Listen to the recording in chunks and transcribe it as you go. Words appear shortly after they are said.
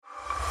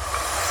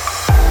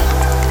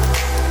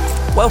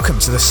Welcome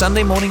to the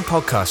Sunday morning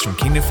podcast from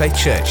Kingdom Faith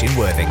Church in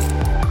Worthing.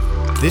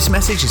 This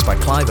message is by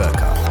Clive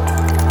Urquhart.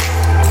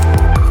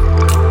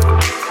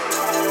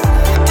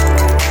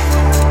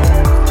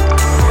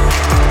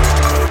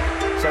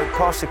 So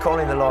Pastor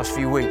Colin the last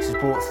few weeks has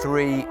brought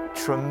three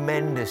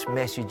tremendous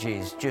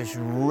messages, just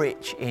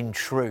rich in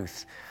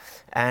truth.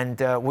 And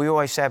we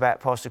always say about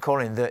Pastor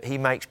Colin that he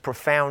makes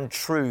profound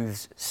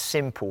truths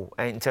simple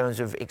in terms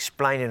of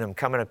explaining them,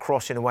 coming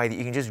across in a way that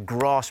you can just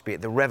grasp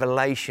it, the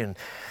revelation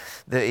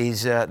that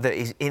is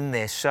in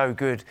there. So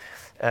good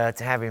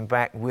to have him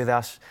back with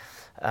us,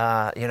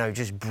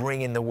 just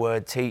bringing the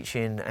word,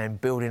 teaching and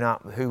building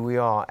up who we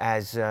are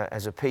as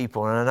a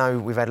people. And I know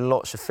we've had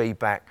lots of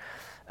feedback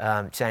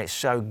saying it's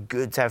so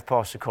good to have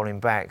Pastor Colin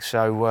back.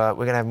 So we're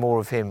going to have more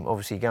of him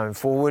obviously going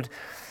forward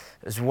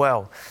as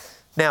well.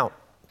 Now,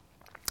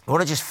 I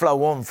want to just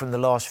flow on from the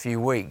last few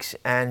weeks,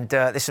 and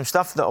there's some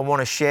stuff that I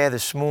want to share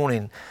this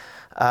morning.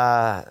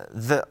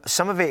 That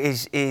some of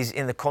it is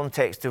in the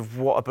context of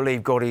what I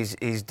believe God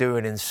is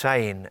doing and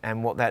saying,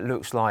 and what that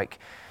looks like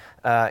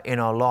in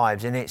our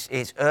lives. And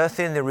it's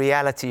earthing the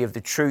reality of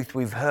the truth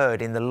we've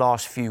heard in the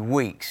last few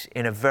weeks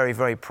in a very,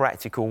 very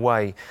practical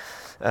way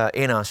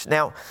in us.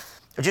 Now,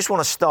 I just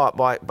want to start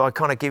by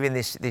kind of giving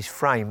this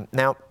frame.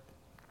 Now,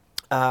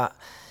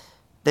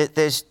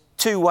 there's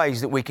two ways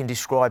that we can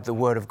describe the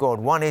Word of God.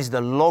 One is the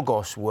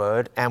Logos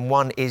word, and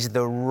one is the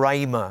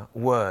Rhema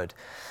word.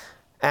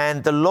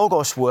 And the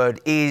Logos word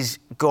is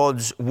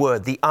God's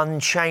word, the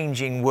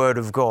unchanging word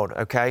of God,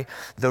 okay?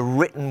 The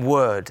written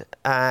word.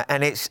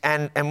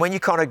 And when you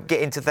kind of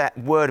get into that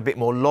word a bit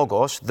more,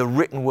 Logos, the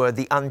written word,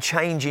 the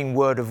unchanging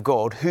word of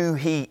God, who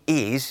He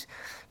is,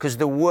 because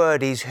the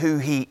word is who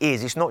He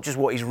is. It's not just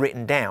what He's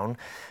written down,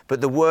 but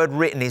the word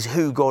written is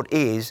who God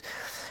is.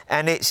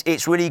 And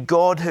it's really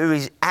God who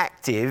is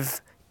active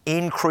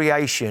in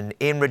creation,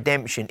 in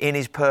redemption, in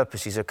His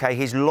purposes, okay?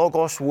 His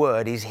Logos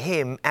word is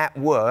Him at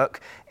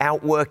work,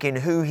 outworking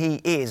who He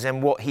is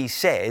and what He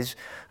says,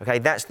 okay?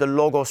 That's the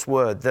Logos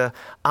word, the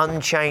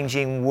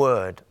unchanging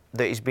word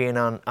that is being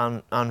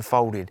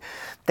unfolded.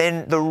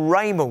 Then the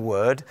Rhema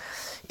word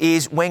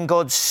is when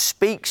God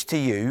speaks to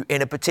you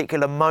in a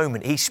particular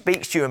moment. He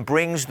speaks to you and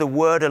brings the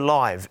word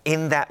alive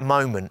in that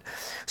moment.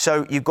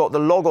 So you've got the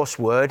Logos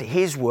word,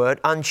 His word,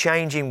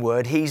 unchanging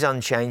word. He's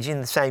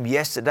unchanging, the same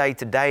yesterday,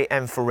 today,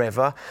 and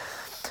forever.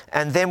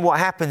 And then what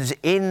happens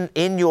in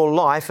your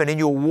life and in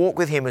your walk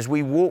with Him, as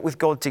we walk with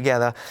God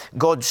together,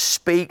 God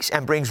speaks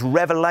and brings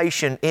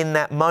revelation in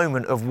that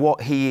moment of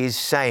what He is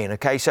saying,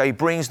 okay? So He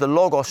brings the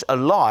Logos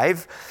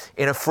alive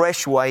in a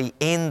fresh way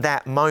in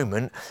that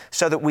moment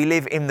so that we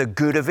live in the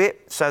good of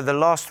it. So the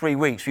last 3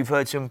 weeks, we've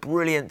heard some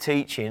brilliant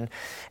teaching,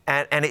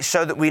 and it's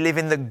so that we live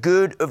in the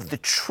good of the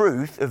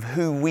truth of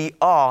who we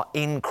are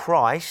in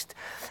Christ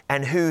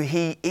and who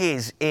He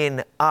is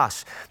in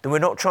us. That we're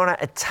not trying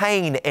to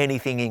attain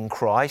anything in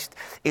Christ.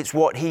 It's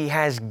what He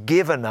has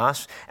given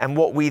us and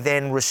what we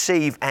then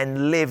receive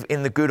and live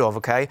in the good of,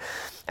 okay?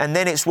 And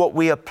then it's what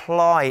we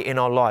apply in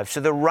our lives.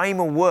 So the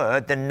Rhema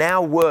word, the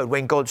now word,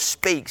 when God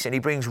speaks and He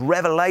brings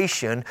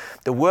revelation,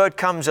 the word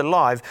comes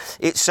alive.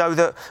 It's so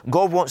that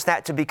God wants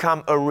that to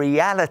become a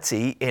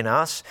reality in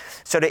us,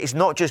 so that it's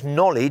not just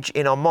knowledge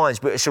in our minds,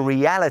 but it's a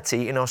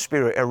reality in our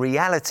spirit, a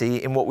reality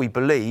in what we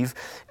believe,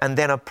 and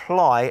then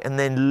apply and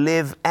then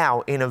live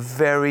out in a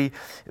very,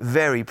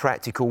 very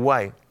practical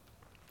way.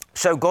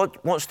 So God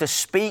wants to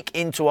speak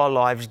into our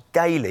lives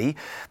daily.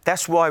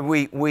 That's why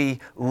we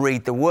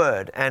read the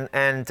Word.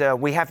 And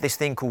we have this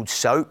thing called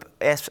SOAP,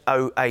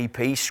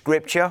 S-O-A-P,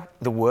 Scripture,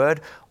 the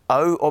Word.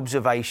 O,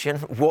 observation,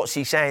 what's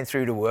He saying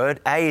through the Word?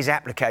 A is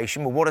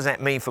application, well, what does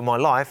that mean for my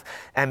life?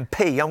 And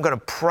P, I'm going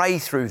to pray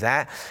through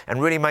that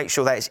and really make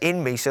sure that it's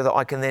in me so that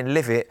I can then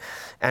live it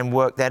and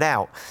work that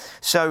out.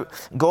 So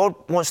God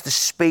wants to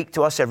speak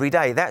to us every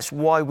day. That's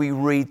why we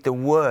read the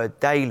Word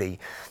daily.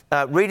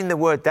 Reading the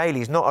Word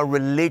daily is not a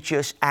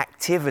religious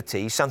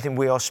activity, something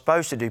we are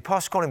supposed to do.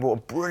 Pastor Colin brought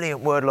a brilliant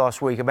word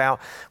last week about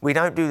we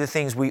don't do the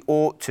things we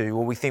ought to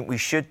or we think we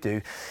should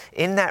do.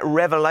 In that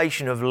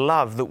revelation of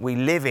love that we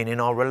live in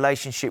our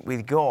relationship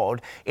with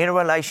God, in a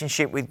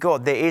relationship with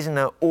God, there isn't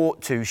an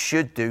ought to,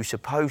 should do,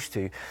 supposed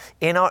to.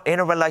 In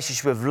a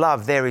relationship of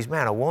love, there is,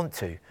 man, I want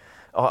to.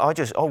 I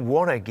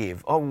want to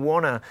give. I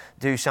want to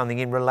do something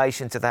in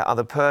relation to that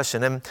other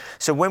person. And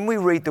so when we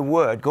read the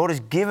Word, God has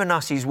given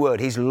us His Word,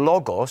 His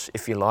Logos,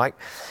 if you like,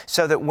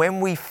 so that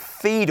when we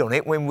feed on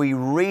it, when we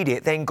read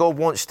it, then God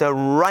wants to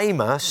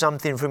rhema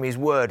something from His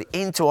Word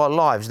into our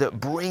lives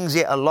that brings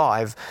it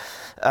alive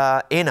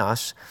in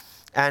us.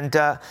 And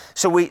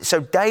so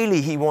daily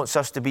He wants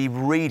us to be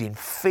reading,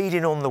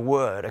 feeding on the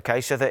Word,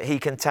 okay, so that He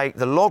can take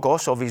the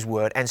Logos of His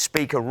Word and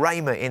speak a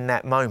rhema in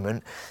that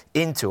moment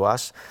into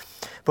us.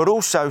 But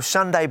also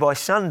Sunday by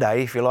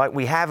Sunday, if you like,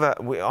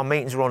 our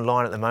meetings are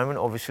online at the moment,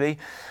 obviously,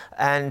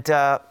 and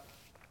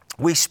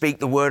we speak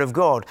the Word of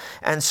God.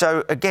 And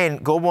so again,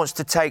 God wants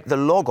to take the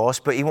Logos,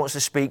 but He wants to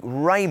speak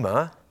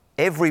rhema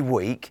every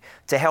week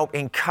to help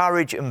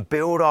encourage and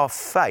build our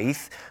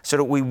faith so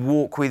that we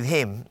walk with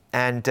Him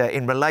and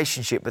in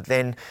relationship, but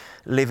then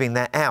living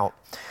that out.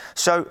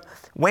 So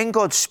when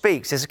God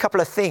speaks, there's a couple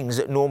of things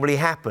that normally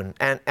happen.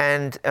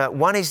 And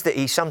one is that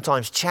he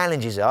sometimes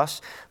challenges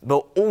us,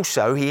 but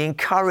also he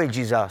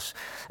encourages us.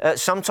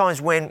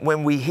 Sometimes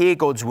when we hear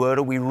God's word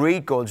or we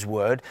read God's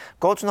word,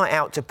 God's not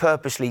out to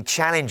purposely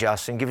challenge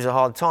us and give us a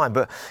hard time.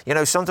 But,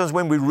 sometimes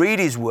when we read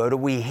his word or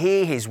we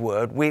hear his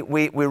word, we're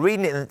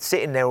reading it and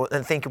sitting there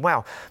and thinking,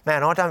 wow,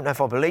 man, I don't know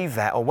if I believe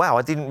that. Or, wow,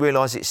 I didn't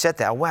realize it said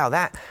that. Or, wow,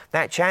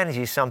 that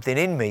challenges something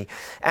in me.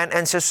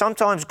 And so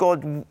sometimes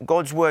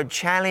God's word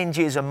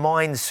challenges a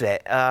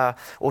mindset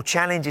or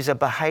challenges a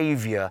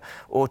behavior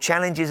or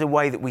challenges a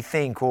way that we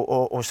think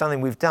or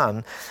something we've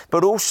done,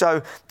 but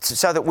also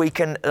so that we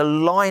can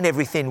align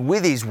everything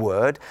with his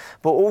word,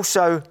 but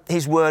also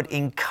his word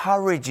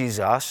encourages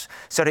us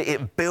so that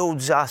it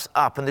builds us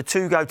up. And the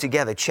two go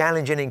together,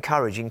 challenge and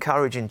encourage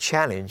and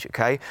challenge,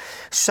 okay?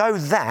 So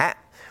that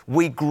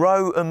we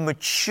grow and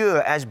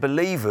mature as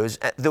believers,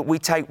 that we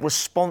take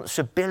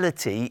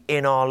responsibility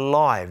in our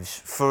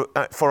lives, for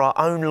our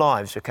own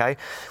lives, okay?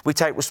 We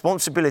take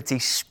responsibility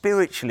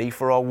spiritually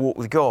for our walk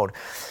with God.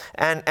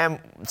 And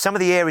some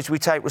of the areas we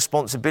take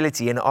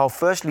responsibility in are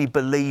firstly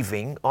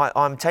believing.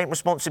 I'm taking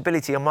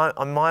responsibility on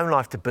my own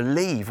life to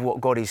believe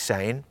what God is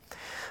saying.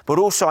 But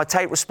also I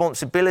take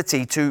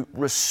responsibility to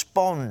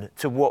respond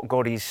to what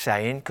God is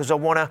saying, because I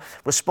want to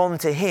respond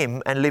to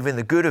him and live in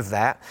the good of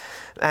that.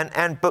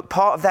 But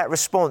part of that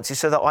response is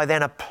so that I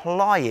then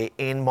apply it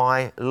in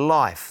my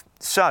life.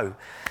 So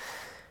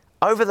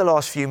over the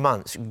last few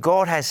months,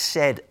 God has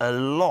said a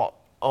lot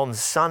on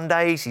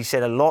Sundays. He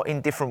said a lot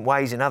in different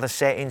ways in other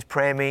settings,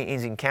 prayer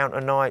meetings, encounter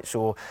nights,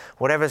 or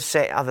whatever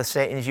other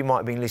settings you might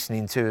have been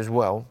listening to as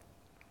well.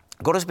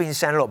 God has been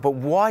saying a lot, but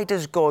why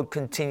does God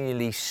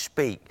continually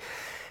speak?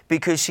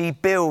 Because he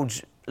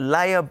builds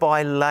layer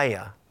by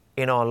layer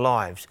in our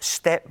lives,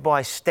 step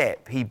by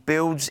step. He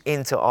builds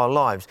into our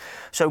lives.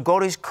 So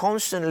God is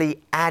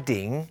constantly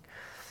adding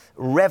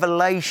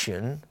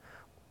revelation,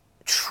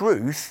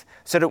 truth,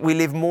 so that we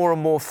live more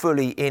and more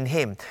fully in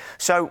him.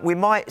 So we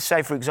might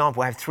say, for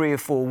example, have 3 or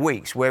 4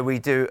 weeks where we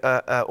do,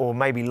 or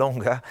maybe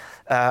longer,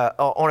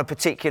 on a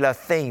particular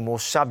theme or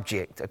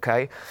subject,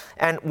 okay?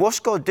 And what's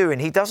God doing?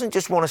 He doesn't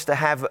just want us to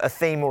have a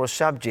theme or a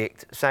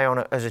subject, say,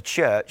 as a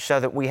church, so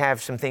that we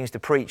have some things to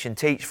preach and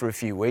teach for a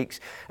few weeks,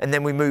 and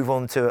then we move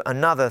on to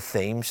another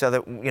theme so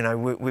that,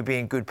 we're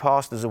being good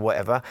pastors or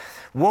whatever.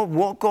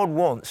 What God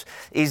wants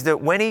is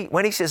that when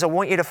he says, I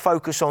want you to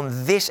focus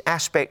on this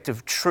aspect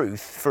of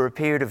truth for a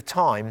period of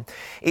time,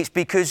 it's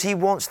because he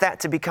wants that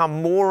to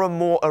become more and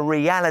more a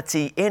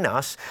reality in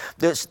us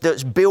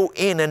that's built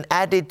in and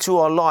added to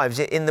our lives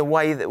in the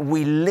way that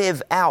we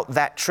live out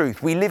that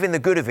truth. We live in the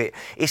good of it.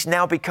 It's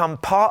now become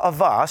part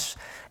of us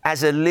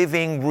as a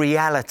living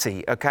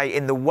reality, okay,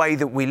 in the way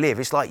that we live.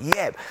 It's like,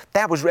 yeah,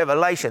 that was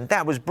revelation.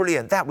 That was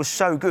brilliant. That was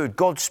so good.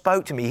 God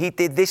spoke to me. He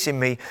did this in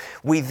me.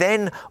 We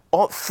then,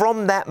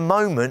 from that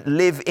moment,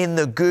 live in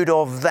the good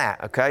of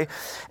that, okay?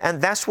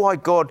 And that's why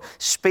God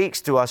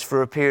speaks to us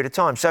for a period of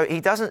time. So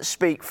he doesn't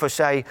speak for,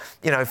 say,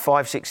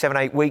 5, 6, 7,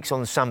 8 weeks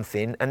on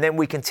something, and then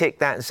we can tick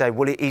that and say,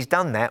 well, he's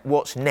done that.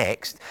 What's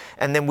next?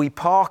 And then we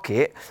park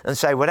it and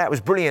say, well, that was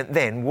brilliant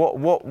then.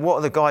 What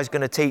are the guys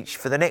going to teach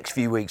for the next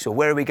few weeks? Or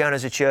where are we going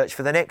as a church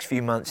for the next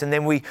few months? And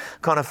then we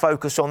kind of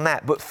focus on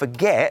that, but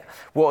forget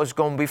what has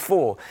gone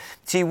before.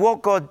 See,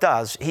 what God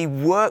does, he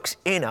works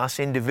in us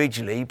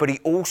individually, but he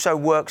also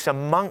works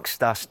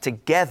amongst us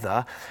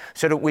together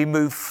so that we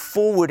move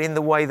forward in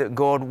the way that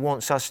God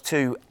wants us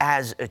to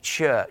as a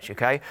church,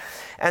 okay?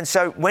 And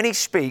so when he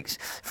speaks,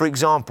 for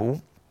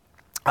example,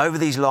 over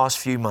these last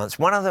few months,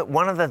 one of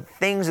the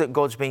things that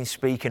God's been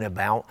speaking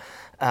about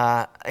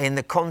in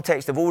the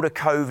context of all the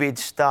COVID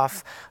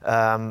stuff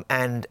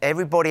and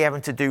everybody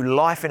having to do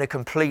life in a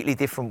completely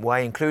different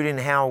way, including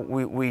how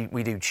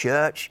we do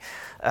church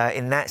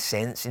in that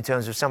sense, in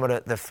terms of some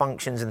of the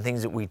functions and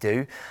things that we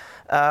do.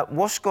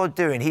 What's God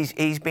doing?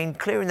 He's been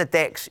clearing the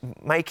decks,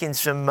 getting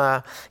some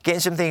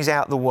things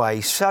out of the way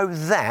so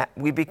that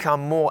we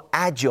become more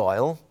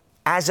agile.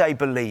 As a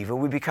believer,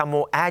 we become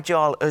more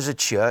agile as a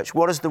church.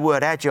 What does the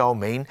word agile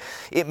mean?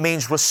 It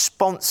means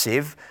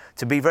responsive,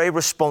 to be very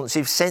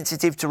responsive,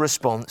 sensitive to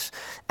response,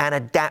 and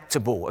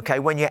adaptable. Okay,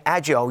 when you're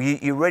agile,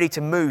 you're ready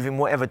to move in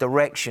whatever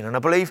direction. And I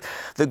believe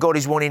that God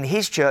is wanting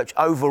his church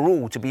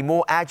overall to be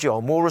more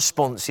agile, more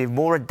responsive,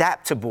 more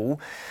adaptable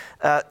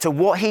to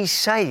what he's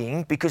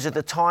saying because of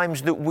the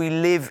times that we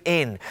live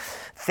in.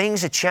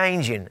 Things are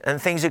changing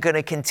and things are going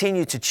to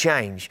continue to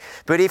change.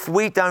 But if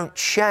we don't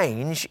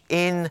change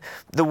in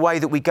the way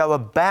that we go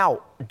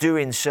about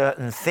doing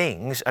certain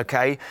things,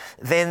 okay,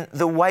 then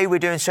the way we're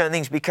doing certain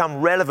things become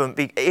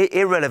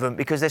irrelevant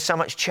because there's so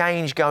much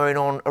change going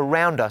on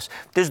around us.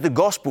 Does the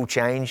gospel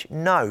change?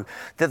 No.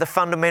 Do the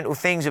fundamental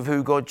things of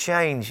who God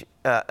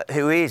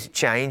who is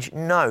change?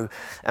 No.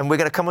 And we're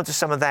going to come on to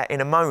some of that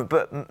in a moment.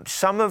 But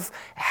some of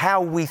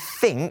how we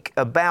think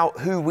about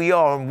who we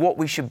are and what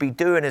we should be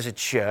doing as a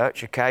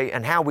church, okay,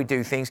 and how we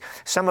do things,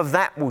 some of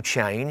that will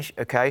change,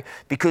 okay,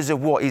 because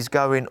of what is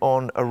going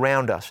on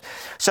around us.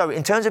 So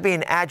in terms of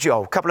being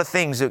agile, a couple of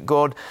things that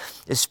God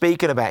is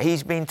speaking about.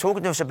 He's been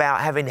talking to us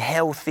about having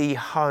healthy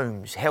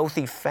homes,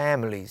 healthy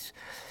families,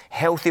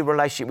 healthy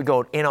relationship with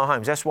God in our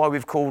homes. That's why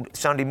we've called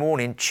Sunday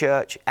morning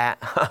Church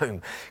at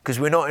Home, because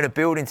we're not in a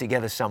building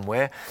together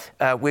somewhere.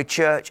 We're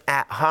church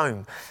at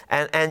home.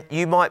 And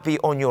you might be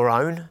on your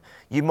own.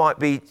 You might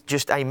be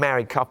just a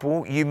married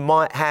couple. You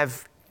might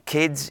have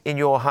kids in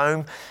your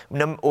home,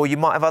 or you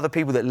might have other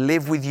people that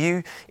live with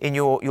you in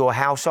your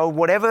household.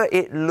 Whatever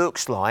it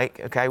looks like,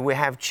 okay, we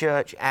have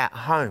church at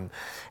home.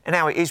 And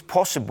now it is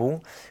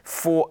possible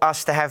for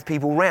us to have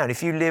people round.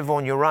 If you live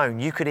on your own,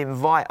 you could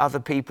invite other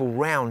people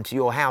round to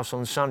your house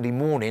on Sunday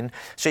morning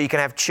so you can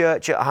have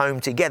church at home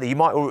together. You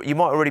might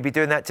already be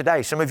doing that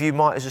today. Some of you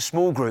might, as a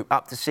small group,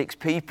 up to 6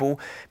 people,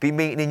 be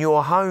meeting in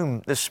your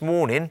home this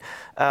morning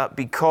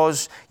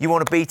because you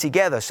want to be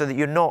together so that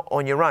you're not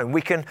on your own.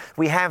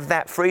 We have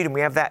that freedom,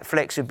 we have that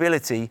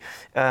flexibility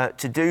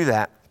to do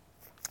that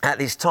at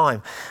this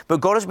time.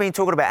 But God has been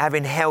talking about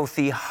having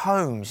healthy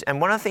homes. And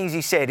one of the things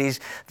he said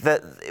is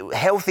that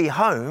healthy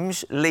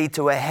homes lead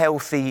to a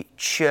healthy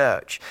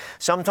church.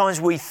 Sometimes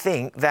we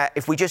think that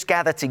if we just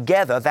gather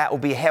together, that will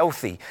be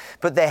healthy.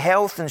 But the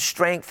health and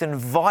strength and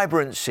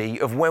vibrancy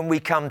of when we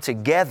come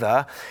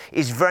together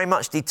is very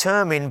much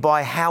determined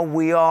by how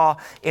we are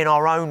in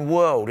our own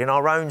world, in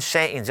our own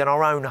settings, in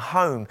our own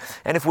home.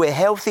 And if we're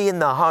healthy in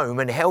the home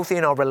and healthy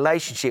in our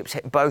relationships,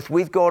 both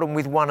with God and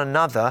with one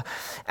another,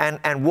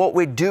 and what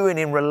we're doing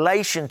in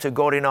relation to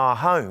God in our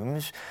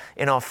homes,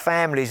 in our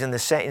families and the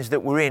settings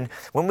that we're in,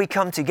 when we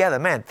come together,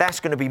 man,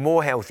 that's going to be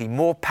more healthy,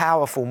 more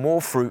powerful,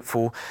 more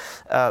fruitful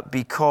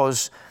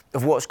because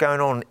of what's going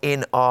on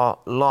in our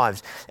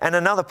lives. And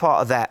another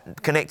part of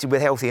that, connected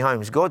with healthy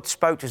homes, God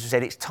spoke to us and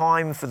said, it's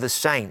time for the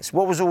saints.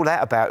 What was all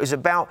that about? It was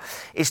about,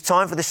 it's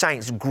time for the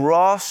saints,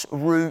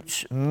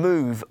 grassroots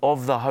move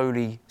of the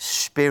Holy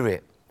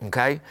Spirit,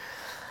 okay,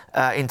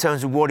 in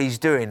terms of what he's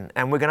doing.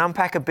 And we're going to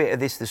unpack a bit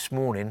of this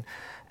morning.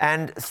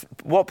 And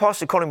what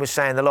Pastor Colin was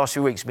saying the last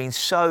few weeks has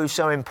been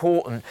so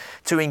important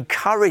to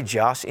encourage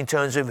us in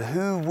terms of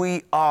who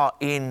we are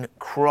in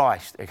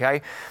Christ,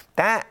 okay?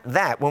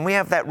 That when we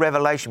have that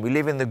revelation, we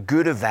live in the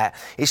good of that,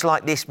 it's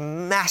like this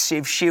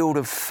massive shield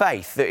of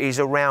faith that is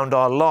around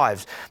our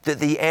lives that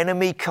the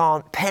enemy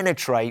can't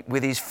penetrate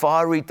with his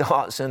fiery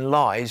darts and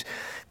lies,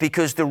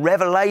 because the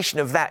revelation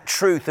of that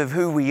truth of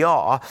who we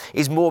are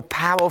is more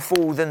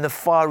powerful than the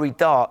fiery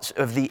darts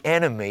of the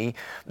enemy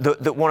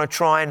that want to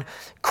try and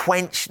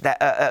quench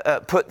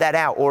that, put that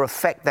out or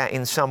affect that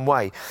in some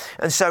way.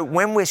 And so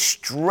when we're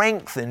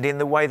strengthened in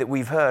the way that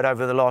we've heard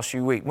over the last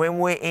few weeks, when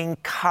we're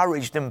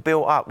encouraged and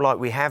built up like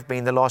we have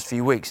been the last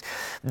few weeks,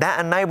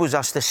 that enables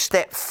us to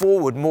step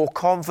forward more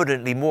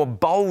confidently, more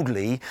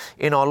boldly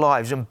in our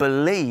lives and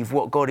believe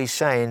what God is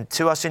saying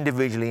to us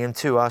individually and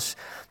to us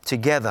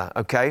together,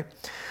 okay?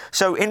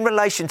 So in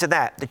relation to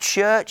that, the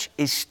church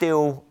is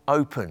still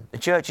open. The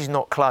church is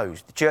not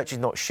closed. The church is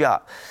not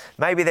shut.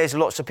 Maybe there's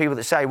lots of people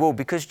that say, well,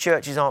 because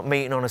churches aren't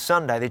meeting on a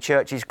Sunday, the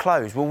church is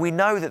closed. Well, we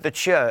know that the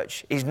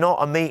church is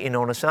not a meeting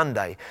on a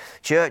Sunday.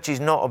 Church is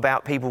not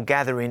about people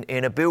gathering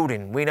in a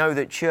building. We know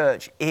that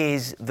church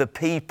is the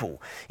people,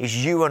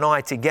 is you and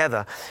I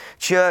together.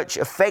 Church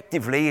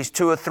effectively is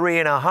 2 or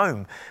 3 in a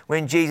home.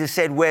 When Jesus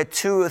said, where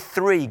 2 or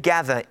 3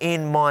 gather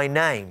in my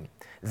name,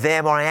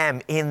 there I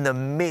am in the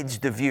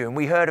midst of you. And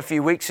we heard a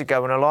few weeks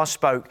ago when I last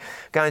spoke,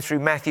 going through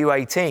Matthew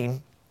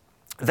 18,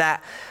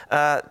 that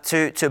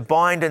to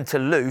bind and to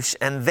loose,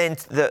 and then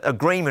the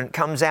agreement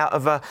comes out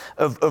of a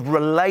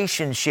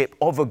relationship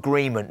of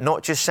agreement,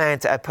 not just saying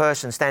to a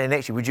person standing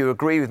next to you, would you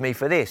agree with me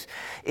for this?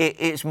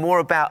 It's more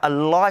about a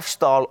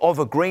lifestyle of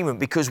agreement,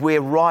 because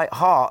we're right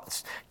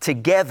hearts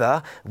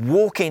together,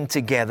 walking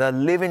together,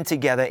 living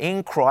together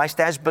in Christ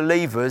as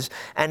believers.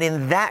 And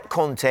in that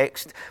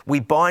context,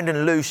 we bind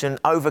and loose and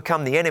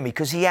overcome the enemy,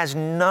 because he has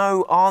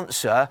no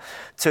answer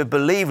to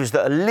believers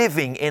that are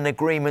living in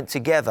agreement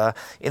together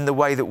in the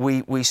way that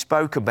we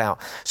spoke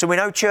about. So we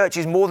know church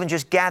is more than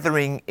just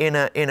gathering in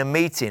a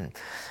meeting.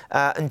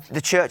 And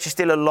the church is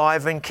still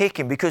alive and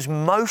kicking, because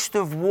most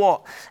of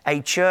what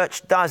a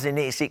church does in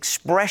its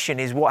expression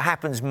is what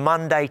happens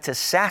Monday to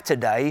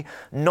Saturday,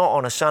 not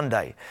on a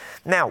Sunday.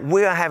 Now,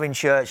 we are having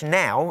church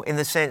now in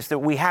the sense that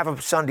we have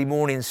a Sunday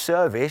morning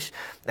service,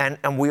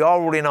 and we are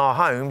all in our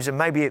homes, and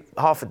maybe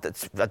half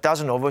a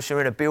dozen of us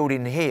are in a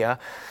building here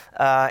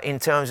in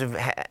terms of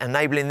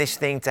enabling this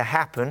thing to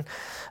happen.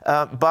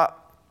 But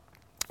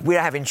we're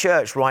having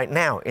church right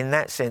now in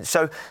that sense.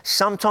 So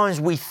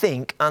sometimes we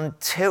think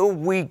until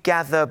we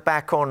gather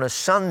back on a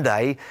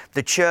Sunday,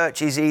 the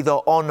church is either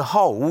on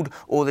hold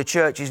or the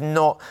church is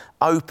not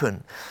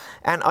open.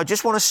 And I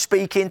just want to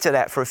speak into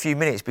that for a few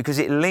minutes, because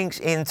it links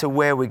into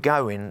where we're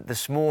going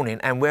this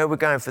morning and where we're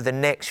going for the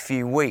next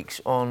few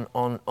weeks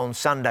on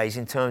Sundays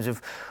in terms of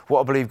what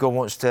I believe God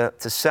wants to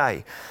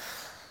say.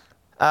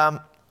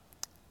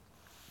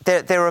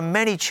 There are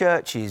many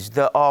churches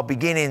that are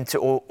beginning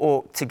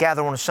to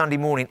gather on a Sunday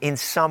morning in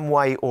some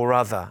way or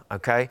other,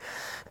 okay?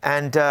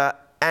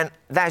 And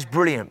that's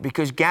brilliant,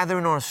 because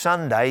gathering on a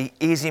Sunday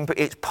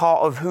it's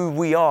part of who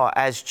we are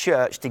as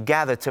church, to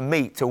gather, to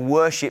meet, to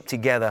worship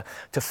together,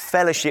 to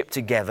fellowship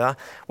together.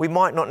 We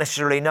might not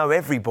necessarily know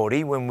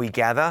everybody when we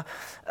gather,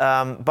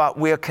 but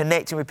we're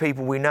connecting with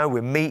people we know.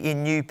 We're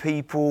meeting new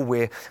people.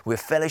 We're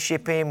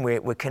fellowshipping.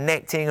 We're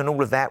connecting and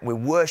all of that. We're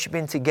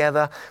worshiping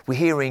together. We're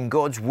hearing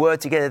God's word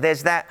together.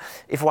 There's that,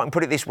 if I can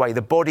put it this way,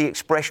 the body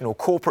expression or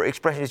corporate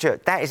expression of the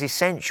church. That is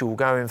essential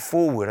going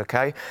forward,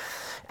 okay?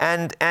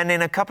 And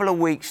in a couple of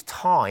weeks'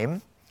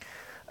 time,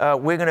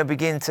 we're going to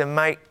begin to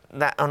make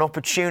that an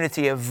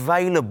opportunity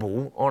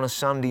available on a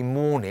Sunday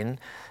morning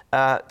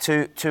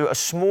to a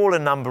smaller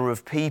number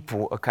of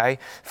people, okay?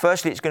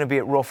 Firstly, it's going to be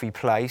at Roffey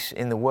Place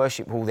in the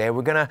worship hall there.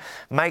 We're going to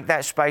make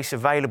that space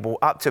available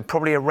up to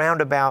probably around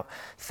about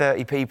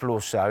 30 people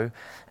or so.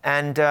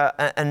 And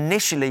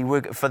initially,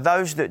 for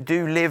those that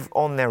do live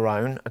on their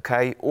own,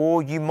 okay,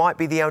 or you might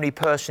be the only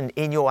person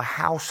in your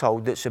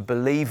household that's a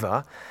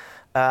believer,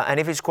 and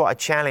if it's quite a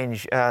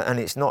challenge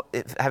and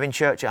having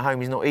church at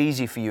home is not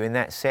easy for you in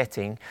that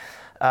setting,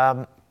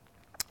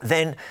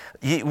 then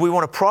we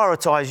want to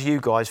prioritise you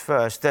guys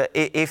first. That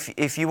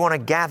if you want to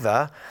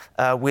gather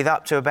with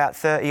up to about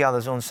 30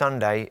 others on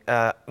Sunday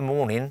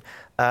morning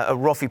at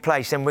Roffey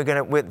Place, then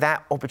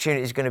that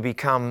opportunity is going to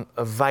become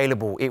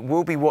available. It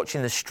will be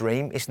watching the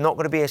stream. It's not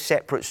going to be a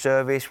separate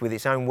service with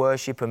its own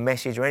worship and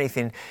message or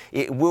anything.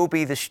 It will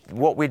be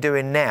what we're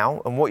doing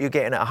now and what you're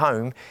getting at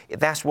home.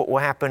 That's what will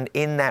happen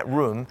in that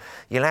room.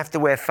 You'll have to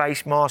wear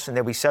face masks and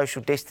there'll be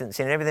social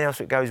distancing and everything else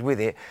that goes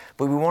with it.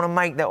 But we want to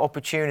make that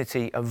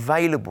opportunity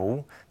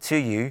available to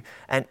you.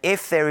 And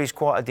if there is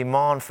quite a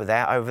demand for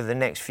that over the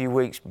next few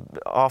weeks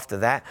after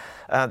that,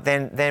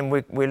 then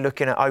we're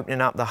looking at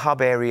opening up the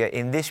hub area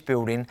in this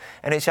building,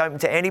 and it's open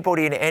to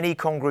anybody in any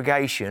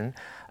congregation,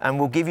 and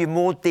we'll give you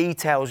more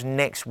details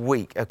next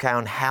week, okay,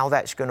 on how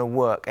that's going to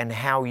work and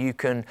how you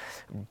can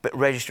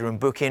register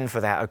and book in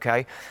for that,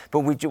 okay?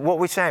 But what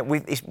we're saying,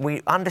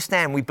 we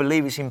understand, we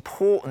believe it's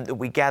important that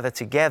we gather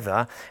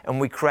together and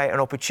we create an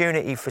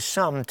opportunity for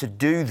some to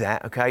do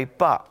that, okay?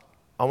 But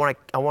I want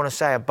to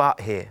say a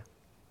but here,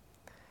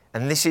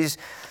 and this is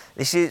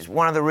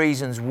one of the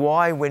reasons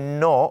why we're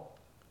not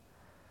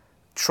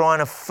trying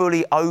to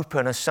fully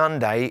open a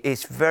Sunday.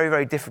 It's very,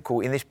 very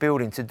difficult in this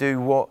building to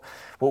do what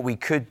we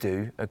could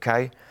do,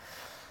 okay?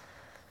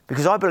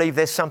 Because I believe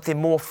there's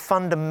something more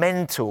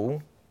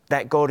fundamental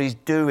that God is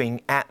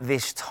doing at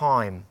this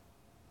time.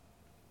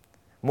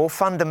 More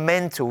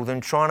fundamental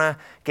than trying to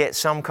get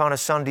some kind of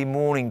Sunday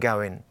morning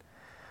going.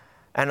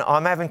 And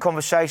I'm having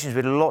conversations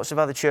with lots of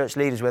other church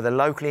leaders, whether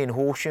locally in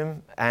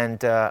Horsham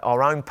and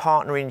our own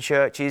partnering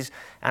churches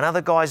and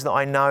other guys that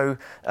I know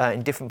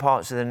in different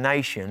parts of the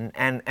nation,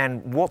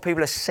 and what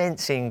people are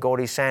sensing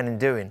God is saying and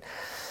doing.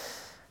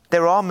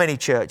 There are many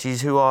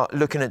churches who are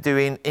looking at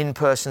doing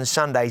in-person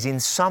Sundays in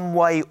some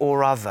way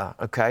or other,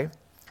 okay?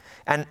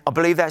 And I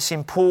believe that's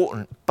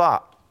important,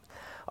 but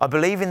I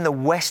believe in the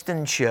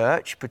Western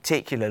church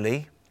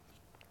particularly,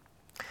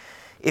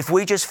 if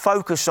we just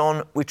focus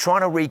on, we're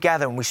trying to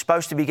regather and we're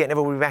supposed to be getting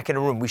everybody back in a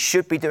room, we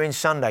should be doing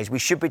Sundays, we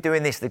should be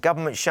doing this, the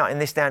government's shutting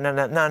this down,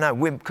 no,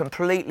 we're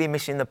completely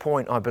missing the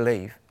point, I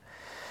believe.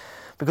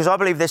 Because I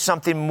believe there's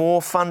something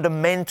more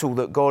fundamental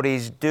that God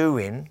is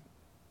doing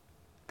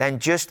than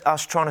just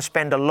us trying to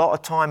spend a lot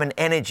of time and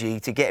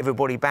energy to get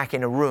everybody back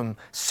in a room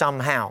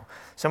somehow.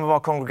 Some of our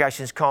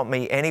congregations can't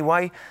meet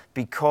anyway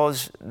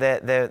because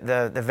the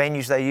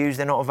venues they use,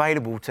 they're not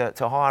available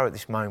to hire at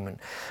this moment.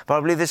 But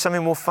I believe there's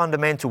something more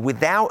fundamental.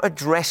 Without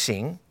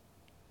addressing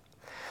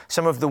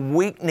some of the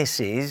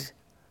weaknesses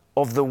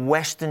of the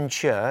Western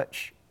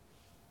church,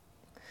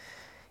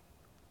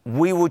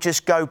 we will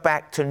just go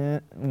back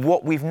to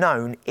what we've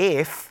known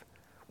if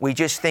we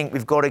just think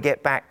we've got to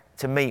get back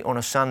to meet on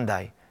a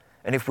Sunday.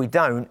 And if we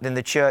don't, then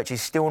the church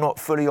is still not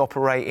fully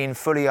operating,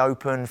 fully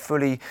open,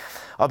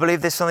 I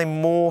believe there's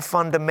something more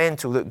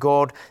fundamental that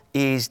God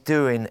is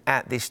doing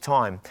at this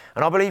time.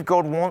 And I believe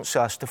God wants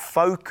us to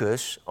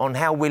focus on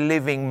how we're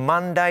living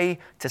Monday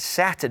to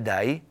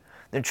Saturday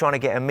than trying to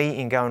get a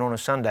meeting going on a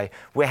Sunday.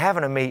 We're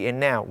having a meeting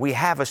now. We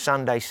have a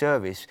Sunday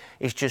service.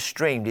 It's just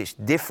streamed. It's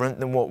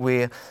different than what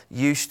we're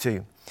used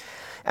to.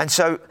 And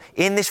so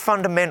in this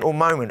fundamental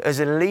moment,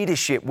 as a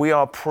leadership, we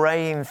are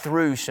praying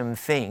through some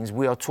things.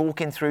 We are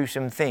talking through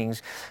some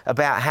things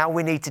about how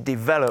we need to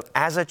develop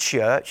as a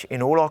church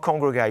in all our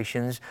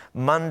congregations,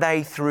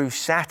 Monday through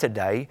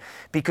Saturday,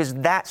 because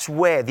that's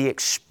where the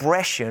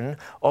expression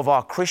of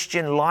our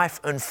Christian life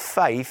and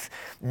faith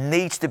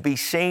needs to be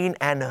seen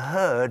and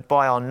heard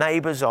by our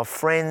neighbours, our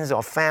friends,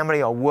 our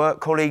family, our work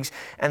colleagues,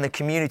 and the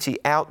community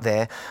out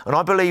there. And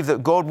I believe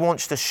that God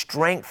wants to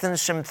strengthen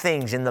some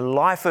things in the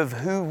life of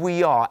who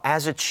we are are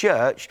as a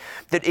church,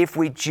 that if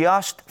we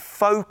just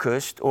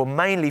focused or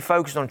mainly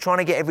focused on trying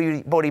to get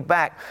everybody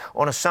back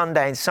on a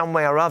Sunday in some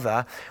way or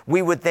other,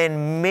 we would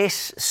then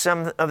miss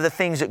some of the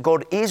things that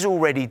God is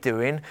already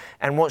doing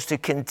and wants to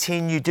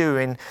continue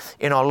doing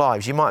in our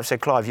lives. You might have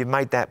said, Clive, you've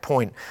made that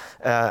point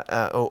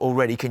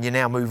already. Can you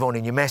now move on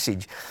in your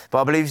message?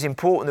 But I believe it's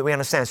important that we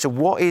understand. So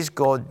what is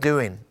God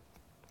doing?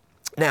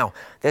 Now,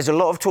 there's a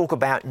lot of talk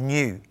about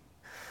new.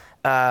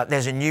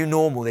 There's a new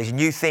normal. There's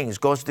new things.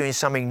 God's doing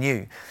something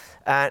new.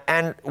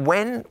 And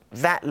when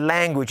that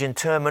language and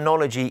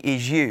terminology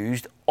is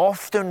used,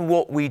 often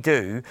what we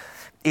do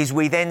is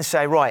we then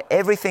say, right,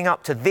 everything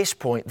up to this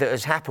point that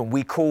has happened,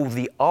 we call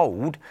the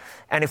old.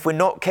 And if we're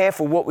not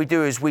careful, what we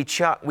do is we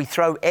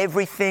throw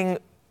everything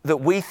that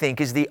we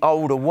think is the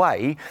old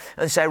away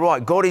and say,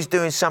 right, God is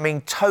doing something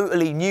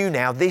totally new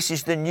now. This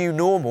is the new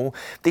normal.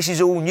 This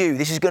is all new.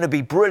 This is going to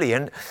be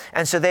brilliant.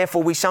 And so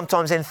therefore we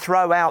sometimes then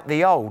throw out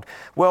the old.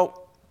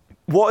 Well,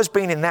 what has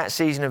been in that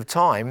season of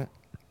time,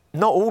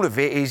 not all of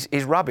it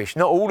is rubbish.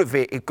 Not all of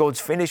it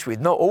God's finished with.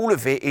 Not all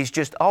of it is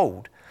just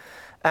old.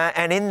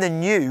 And in the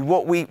new,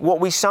 what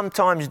we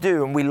sometimes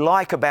do, and we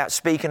like about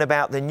speaking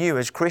about the new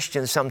as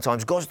Christians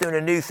sometimes, God's doing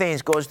a new thing,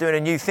 God's doing a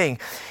new thing,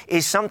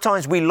 is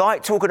sometimes we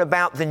like talking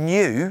about the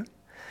new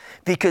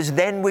because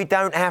then we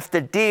don't have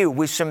to deal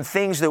with some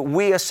things that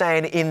we are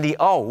saying in the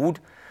old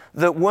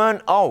that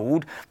weren't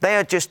old. They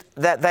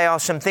are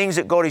some things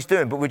that God is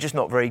doing, but we're just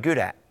not very good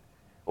at,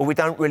 or we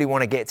don't really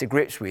want to get to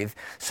grips with.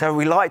 So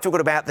we like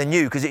talking about the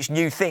new because it's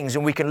new things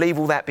and we can leave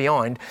all that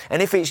behind.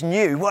 And if it's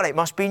new, well, it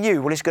must be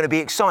new. Well, it's going to be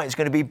exciting. It's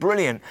going to be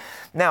brilliant.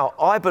 Now,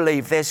 I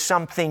believe there's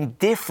something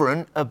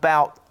different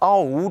about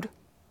old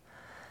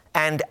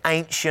and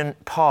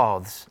ancient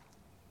paths.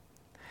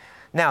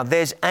 Now,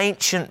 there's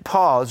ancient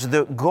paths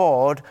that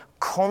God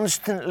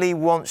constantly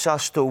wants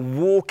us to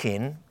walk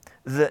in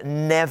that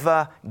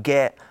never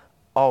get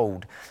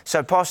old.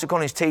 So Pastor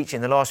Colin's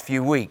teaching the last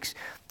few weeks,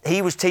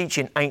 he was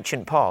teaching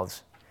ancient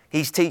paths.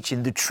 He's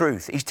teaching the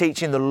truth. He's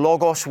teaching the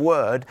Logos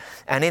word.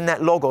 And in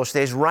that Logos,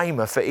 there's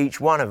Rhema for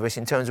each one of us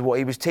in terms of what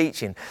he was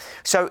teaching.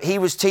 So he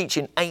was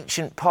teaching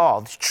ancient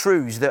paths,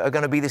 truths that are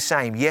going to be the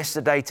same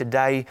yesterday,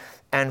 today,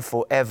 and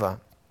forever.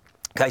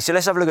 Okay, so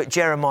let's have a look at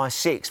Jeremiah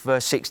 6,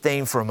 verse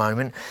 16 for a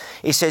moment.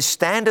 It says,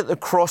 stand at the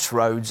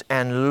crossroads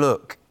and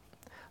look.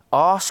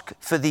 Ask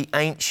for the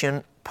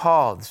ancient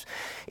paths.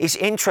 It's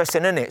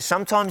interesting, isn't it?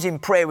 Sometimes in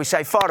prayer we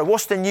say, Father,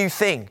 what's the new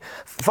thing?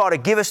 Father,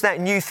 give us that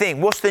new thing.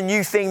 What's the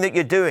new thing that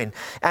you're doing?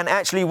 And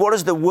actually, what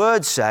does the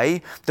word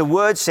say? The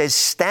word says,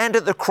 stand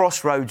at the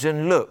crossroads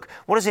and look.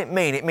 What does it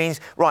mean? It means,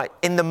 right,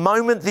 in the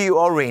moment that you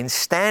are in,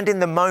 stand in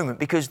the moment,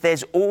 because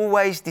there's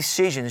always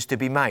decisions to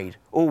be made.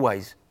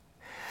 Always.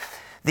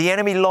 The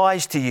enemy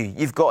lies to you.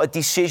 You've got a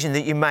decision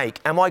that you make.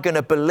 Am I going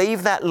to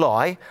believe that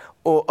lie?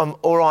 Or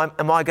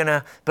am I going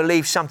to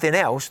believe something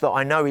else that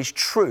I know is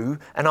true?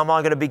 And am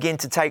I going to begin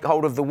to take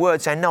hold of the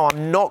word, saying, no,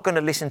 I'm not going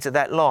to listen to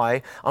that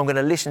lie. I'm going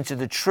to listen to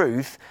the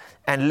truth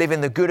and live in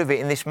the good of it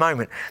in this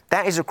moment.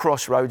 That is a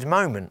crossroads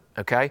moment,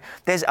 okay?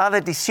 There's other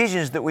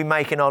decisions that we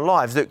make in our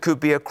lives that could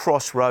be a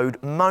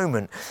crossroad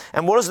moment.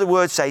 And what does the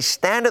word say?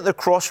 Stand at the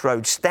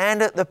crossroads,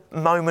 stand at the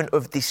moment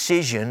of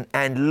decision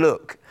and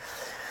look.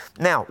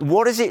 Now,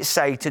 what does it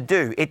say to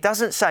do? It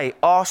doesn't say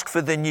ask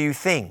for the new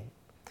thing.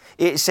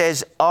 It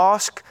says,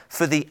 ask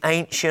for the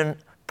ancient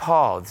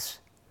paths.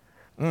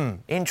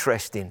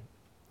 Interesting.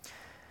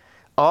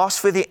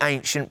 Ask for the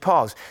ancient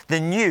paths. The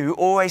new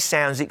always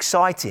sounds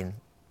exciting.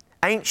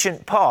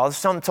 Ancient paths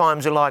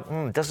sometimes are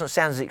like, doesn't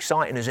sound as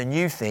exciting as a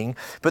new thing.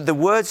 But the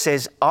word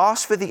says,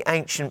 ask for the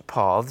ancient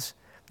paths.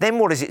 Then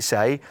what does it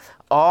say?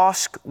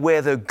 Ask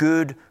where the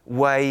good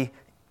way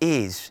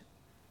is.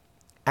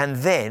 And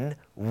then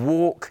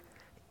walk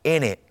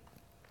in it.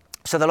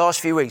 So the last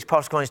few weeks,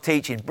 Pastor Colin's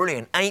teaching,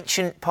 brilliant,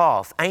 ancient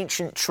path,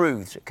 ancient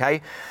truths,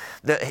 okay,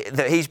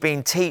 that he's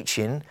been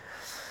teaching,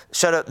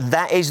 so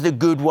that is the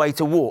good way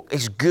to walk.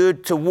 It's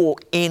good to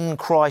walk in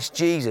Christ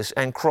Jesus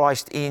and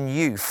Christ in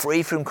you,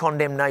 free from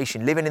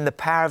condemnation, living in the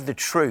power of the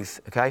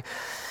truth, okay,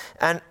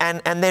 and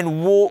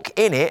then walk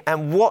in it.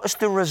 And what's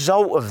the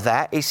result of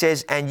that? He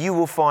says, and you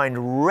will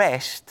find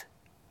rest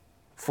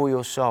for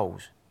your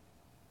souls.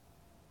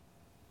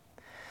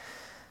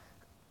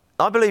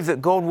 I believe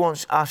that God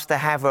wants us to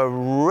have a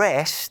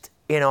rest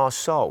in our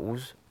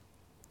souls,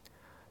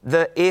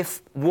 that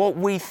if what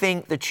we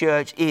think the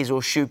church is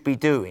or should be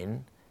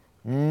doing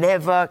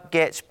never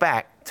gets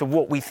back to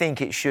what we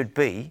think it should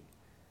be,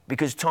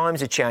 because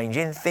times are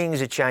changing,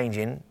 things are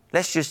changing.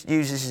 Let's just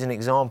use this as an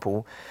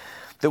example,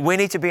 that we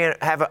need to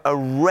have a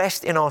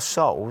rest in our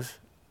souls,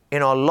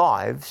 in our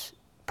lives,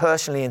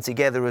 personally and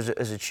together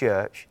as a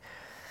church,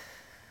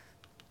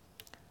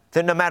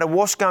 that no matter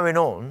what's going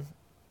on,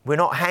 we're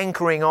not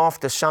hankering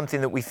after something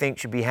that we think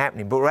should be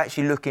happening, but we're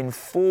actually looking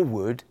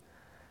forward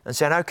and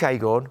saying, okay,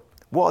 God,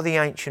 what are the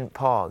ancient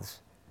paths?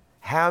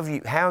 How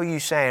are you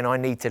saying I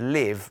need to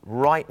live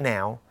right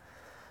now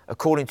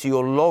according to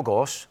your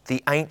Logos,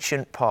 the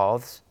ancient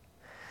paths,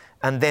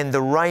 and then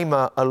the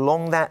Rhema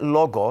along that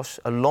Logos,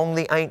 along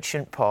the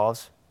ancient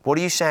paths? What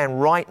are you saying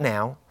right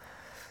now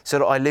so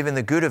that I live in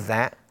the good of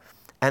that.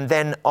 And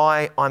then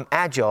I'm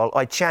agile,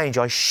 I change,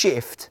 I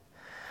shift.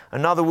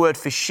 Another word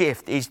for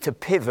shift is to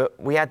pivot.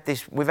 We've had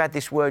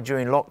this word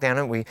during lockdown,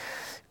 haven't we?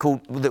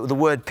 Called the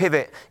word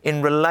pivot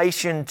in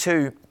relation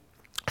to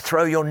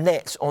throw your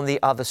nets on the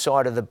other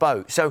side of the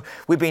boat. So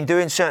we've been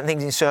doing certain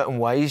things in certain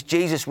ways.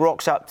 Jesus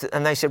rocks up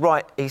and they said,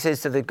 right, he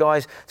says to the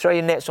guys, throw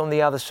your nets on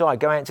the other side,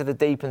 go out into the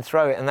deep and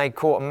throw it. And they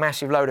caught a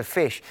massive load of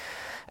fish.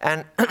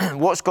 And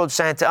what's God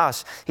saying to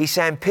us? He's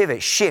saying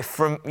pivot, shift.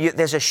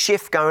 There's a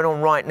shift going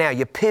on right now.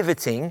 You're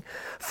pivoting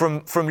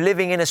from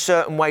living in a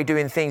certain way,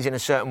 doing things in a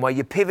certain way.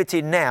 You're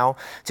pivoted now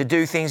to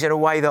do things in a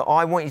way that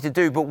I want you to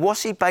do. But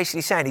what's he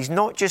basically saying? He's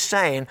not just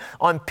saying,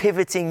 I'm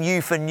pivoting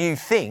you for new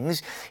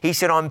things. He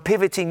said, I'm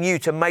pivoting you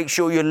to make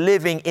sure you're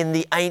living in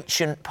the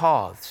ancient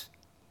paths.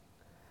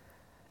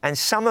 And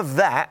some of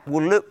that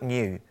will look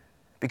new,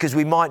 because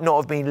we might not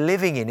have been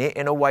living in it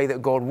in a way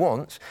that God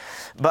wants,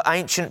 but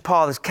ancient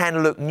paths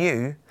can look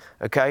new,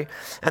 okay?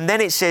 And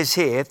then it says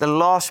here, the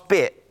last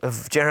bit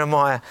of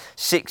Jeremiah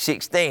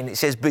 6:16, it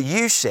says, but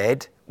you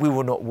said, we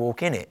will not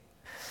walk in it.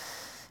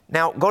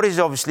 Now, God is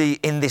obviously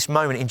in this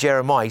moment in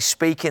Jeremiah, he's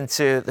speaking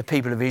to the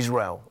people of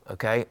Israel,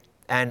 okay?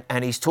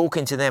 And he's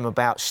talking to them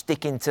about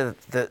sticking to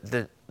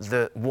the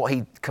what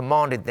he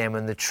commanded them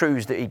and the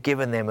truths that he'd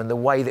given them and the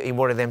way that he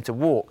wanted them to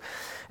walk.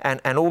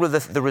 And all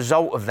of the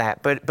result of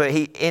that. But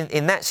he,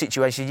 in that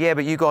situation, yeah,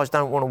 but you guys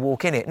don't want to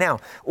walk in it. Now,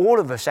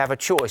 all of us have a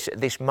choice at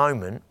this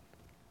moment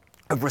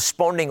of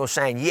responding or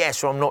saying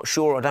yes, or I'm not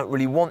sure, I don't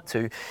really want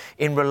to,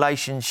 in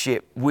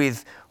relationship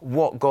with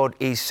what God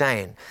is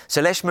saying.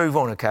 So let's move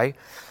on, okay,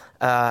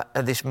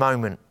 at this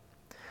moment.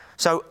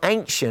 So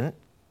ancient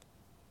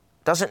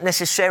doesn't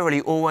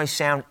necessarily always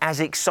sound as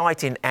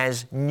exciting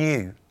as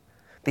new.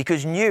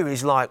 Because new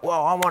is like,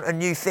 well, I want a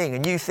new thing, a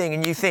new thing, a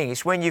new thing.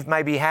 It's when you've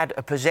maybe had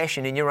a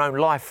possession in your own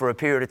life for a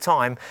period of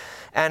time,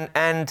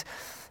 and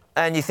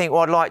you think,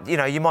 well, I'd like, you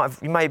know,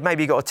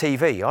 maybe you got a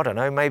TV, I don't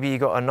know, maybe you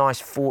got a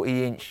nice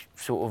 40-inch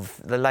sort of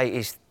the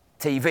latest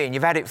TV, and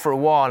you've had it for a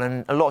while,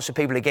 and lots of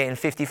people are getting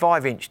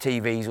 55-inch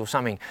TVs or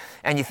something,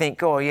 and you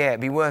think, oh yeah,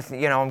 it'd be worth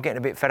it. You know, I'm getting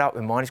a bit fed up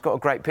with mine. It's got a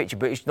great picture,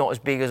 but it's not as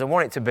big as I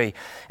want it to be.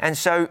 And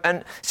so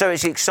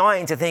it's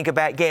exciting to think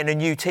about getting a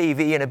new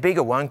TV and a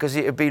bigger one, because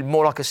it would be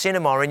more like a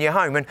cinema in your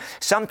home. And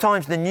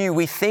sometimes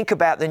we think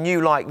about the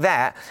new like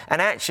that,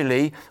 and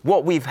actually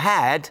what we've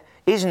had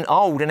isn't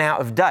old and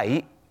out of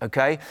date,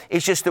 okay?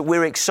 It's just that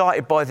we're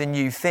excited by the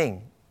new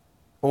thing,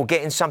 or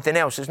getting something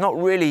else. It's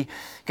not really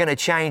going to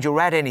change or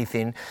add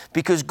anything,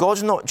 because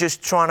God's not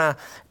just trying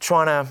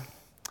to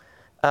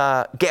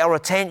get our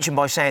attention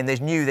by saying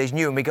there's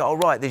new, and we go, oh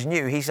right, there's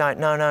new. He's like,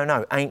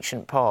 no,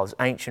 ancient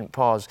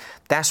paths.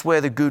 That's where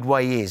the good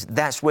way is.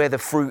 That's where the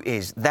fruit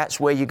is.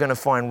 That's where you're going to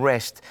find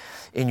rest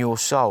in your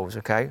souls,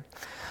 okay?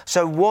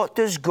 So what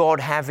does God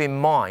have in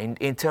mind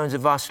in terms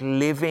of us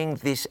living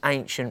this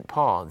ancient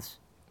paths,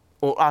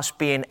 or us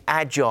being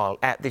agile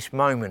at this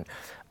moment,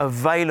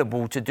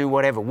 available to do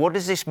whatever? What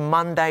does this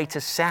Monday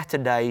to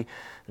Saturday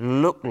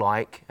look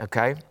like,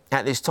 okay,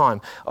 at this time?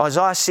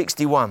 Isaiah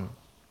 61,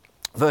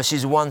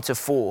 verses 1 to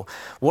 4.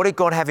 What did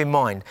God have in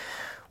mind?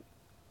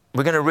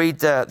 We're going to read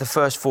the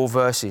first 4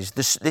 verses.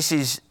 This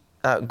is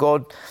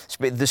God.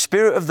 The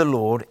Spirit of the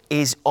Lord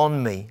is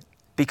on me,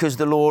 because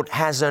the Lord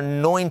has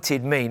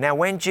anointed me. Now,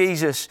 when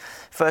Jesus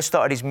first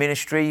started his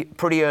ministry,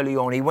 pretty early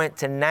on, he went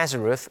to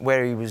Nazareth,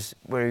 where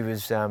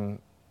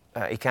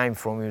he came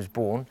from. He was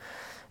born.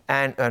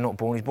 And not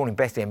born, he was born in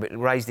Bethlehem, but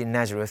raised in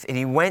Nazareth. And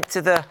he went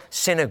to the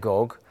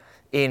synagogue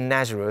in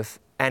Nazareth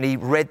and he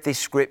read this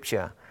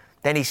scripture.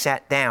 Then he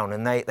sat down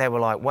and they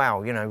were like,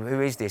 wow, you know, who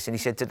is this? And he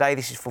said, today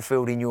this is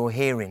fulfilled in your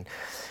hearing.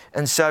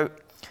 And so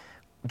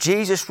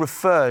Jesus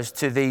refers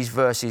to these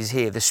verses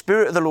here. The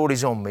Spirit of the Lord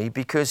is on me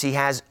because he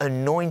has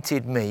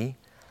anointed me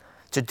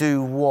to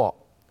do what?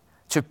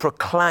 To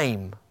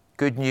proclaim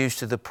good news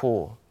to the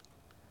poor.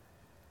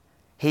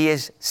 He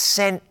has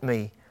sent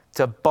me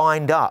to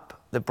bind up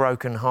the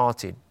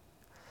brokenhearted,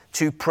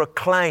 to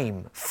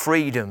proclaim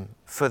freedom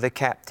for the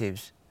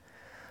captives,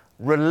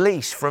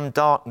 release from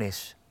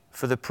darkness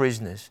for the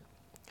prisoners,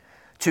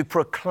 to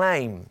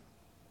proclaim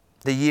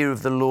the year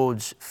of the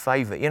Lord's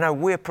favour. You know,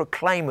 we're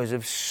proclaimers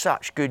of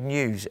such good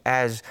news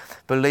as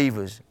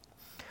believers,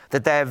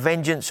 that they have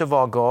vengeance of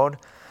our God,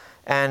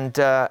 and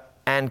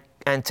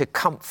to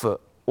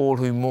comfort all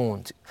who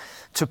mourn,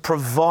 to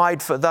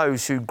provide for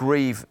those who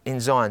grieve in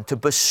Zion, to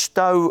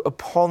bestow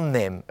upon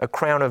them a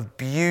crown of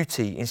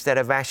beauty instead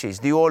of ashes,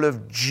 the oil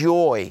of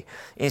joy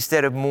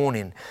instead of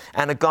mourning,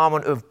 and a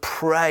garment of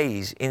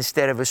praise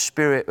instead of a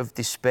spirit of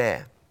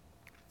despair.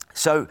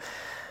 So,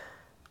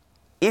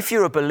 if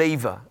you're a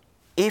believer,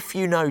 if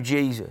you know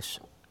Jesus,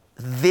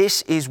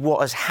 this is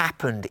what has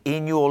happened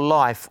in your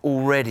life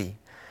already.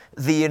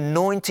 The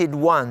Anointed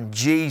One,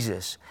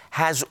 Jesus,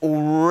 has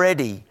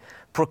already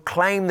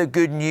proclaimed the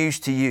good news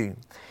to you.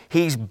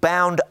 He's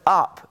bound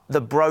up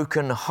the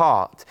broken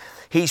heart.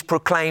 He's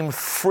proclaimed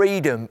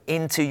freedom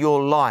into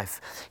your life.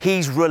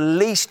 He's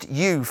released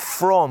you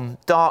from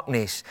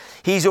darkness.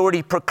 He's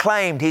already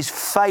proclaimed His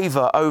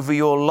favor over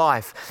your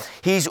life.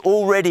 He's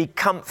already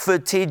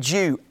comforted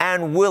you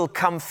and will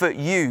comfort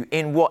you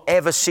in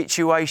whatever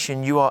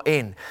situation you are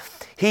in.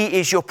 He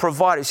is your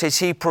provider. It says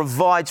He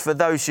provides for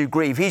those who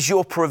grieve. He's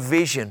your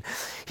provision.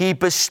 He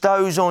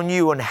bestows on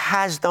you and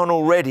has done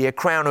already a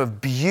crown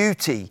of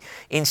beauty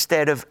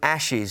instead of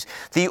ashes.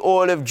 The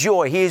oil of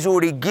joy. He has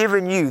already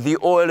given you the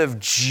oil of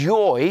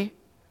joy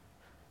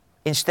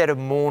instead of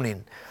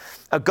mourning.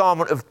 A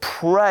garment of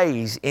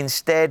praise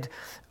instead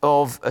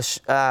of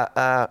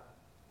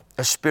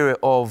a spirit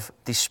of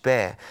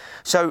despair.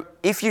 So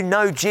if you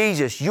know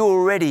Jesus,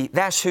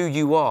 that's who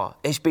you are.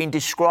 It's been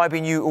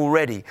describing you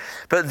already.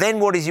 But then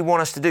what does He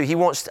want us to do? He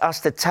wants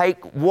us to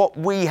take what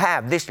we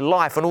have, this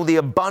life and all the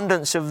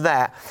abundance of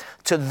that,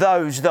 to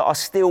those that are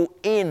still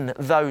in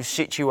those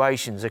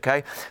situations,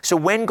 okay? So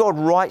when God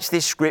writes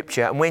this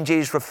scripture and when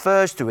Jesus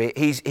refers to it,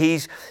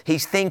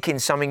 he's thinking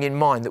something in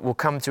mind that we'll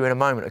come to in a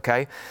moment,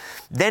 okay?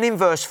 Then in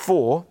verse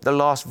 4, the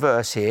last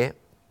verse here,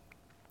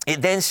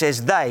 it then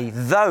says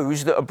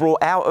those that are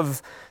brought out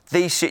of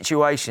these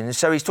situations.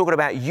 So He's talking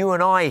about you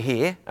and I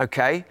here,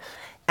 okay?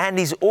 And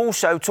He's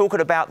also talking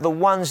about the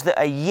ones that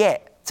are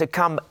yet to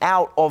come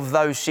out of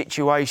those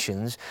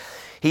situations.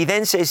 He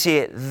then says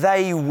here,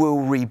 they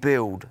will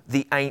rebuild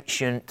the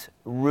ancient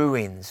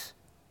ruins.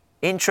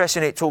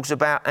 Interesting, it talks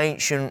about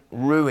ancient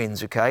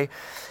ruins, okay?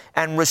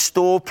 And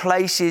restore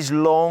places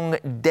long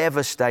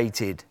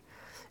devastated.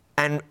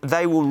 And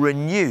they will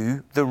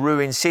renew the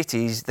ruined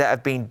cities that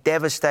have been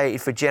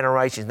devastated for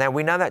generations. Now,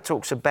 we know that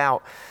talks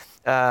about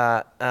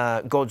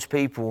God's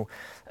people,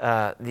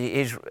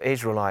 the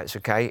Israelites,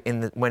 okay,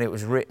 when it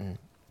was written.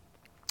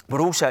 But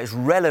also it's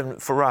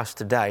relevant for us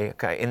today,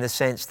 okay, in the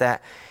sense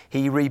that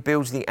He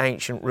rebuilds the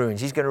ancient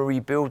ruins. He's going to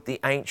rebuild the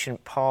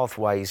ancient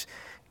pathways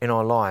in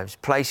our lives.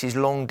 Places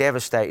long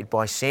devastated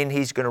by sin,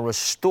 He's going to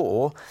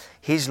restore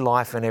His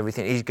life and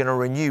everything. He's going to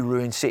renew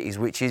ruined cities,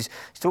 which is,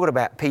 He's talking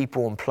about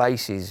people and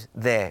places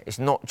there. It's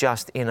not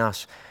just in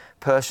us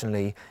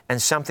personally, and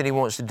something He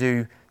wants to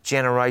do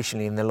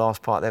generationally in the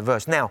last part of that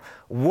verse. Now,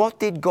 what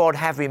did God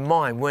have in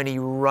mind when He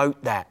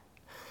wrote that?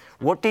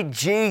 What did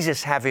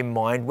Jesus have in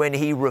mind when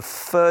He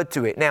referred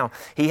to it? Now,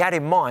 He had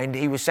in mind,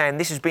 He was saying,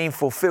 this is being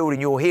fulfilled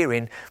in your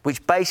hearing,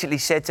 which basically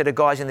said to the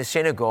guys in the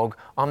synagogue,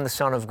 I'm the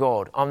Son of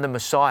God, I'm the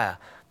Messiah.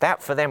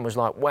 That for them was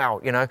like, wow,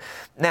 you know.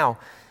 Now,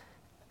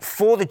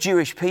 for the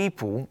Jewish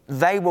people,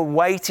 they were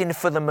waiting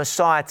for the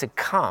Messiah to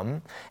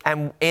come.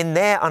 And in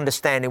their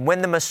understanding,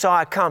 when the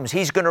Messiah comes,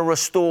 He's going to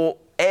restore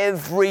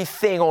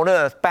everything on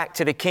earth back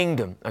to the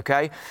kingdom,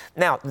 okay?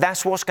 Now,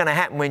 that's what's going to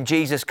happen when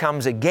Jesus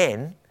comes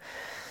again.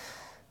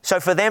 So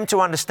for them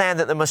to understand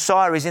that the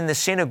Messiah is in the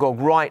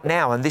synagogue right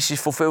now and this is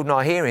fulfilled in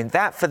our hearing,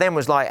 that for them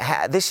was like,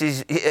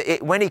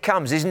 when He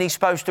comes, isn't He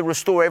supposed to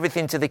restore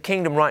everything to the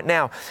kingdom right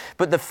now?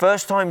 But the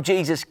first time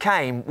Jesus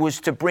came was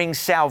to bring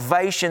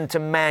salvation to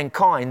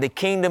mankind, the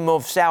kingdom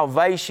of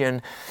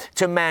salvation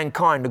to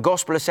mankind, the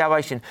gospel of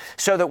salvation,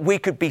 so that we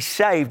could be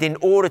saved in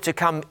order to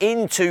come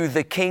into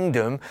the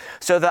kingdom,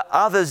 so that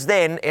others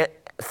then,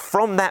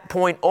 from that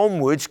point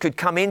onwards, could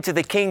come into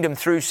the kingdom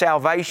through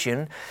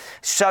salvation,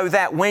 so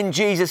that when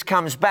Jesus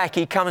comes back,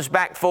 He comes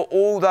back for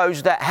all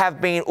those that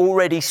have been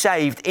already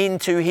saved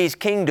into His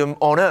kingdom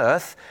on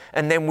earth,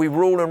 and then we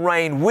rule and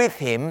reign with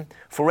Him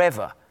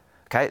forever.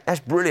 Okay, that's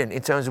brilliant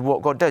in terms of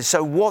what God does.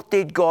 So what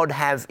did God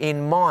have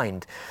in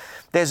mind?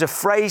 There's a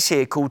phrase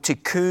here called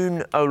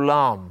tikkun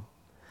olam.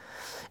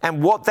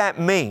 And what that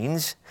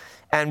means,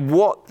 and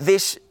what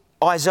this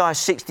Isaiah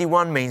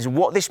 61 means,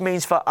 what this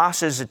means for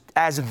us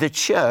as the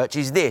church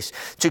is this.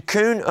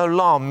 Tikkun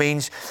olam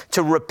means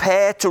to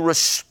repair, to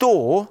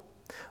restore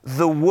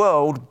the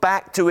world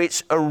back to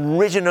its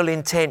original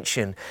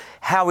intention,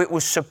 how it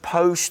was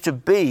supposed to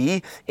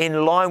be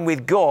in line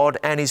with God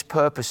and His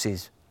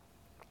purposes.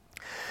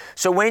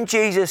 So when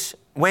Jesus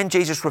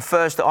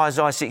refers to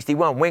Isaiah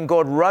 61, when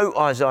God wrote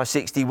Isaiah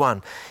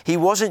 61, He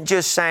wasn't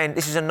just saying,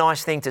 this is a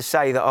nice thing to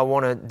say that I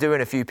want to do in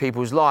a few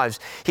people's lives.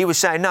 He was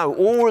saying, no,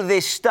 all of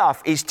this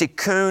stuff is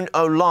tikkun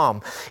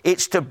olam.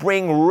 It's to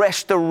bring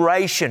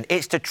restoration.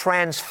 It's to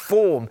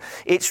transform.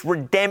 It's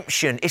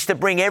redemption. It's to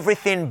bring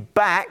everything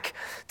back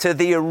to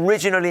the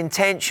original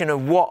intention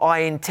of what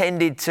I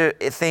intended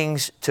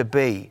things to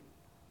be.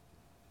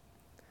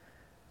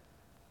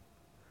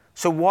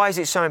 So why is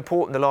it so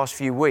important the last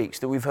few weeks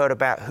that we've heard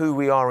about who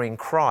we are in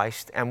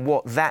Christ and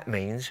what that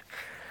means?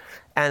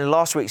 And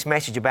last week's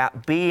message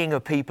about being a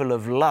people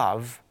of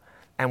love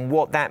and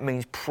what that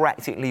means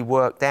practically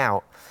worked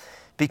out.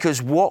 Because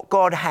what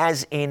God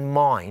has in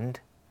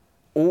mind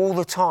all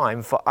the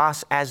time for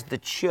us as the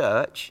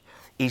church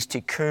is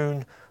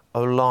tikkun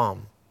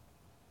olam.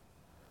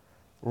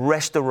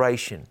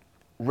 Restoration,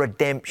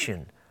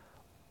 redemption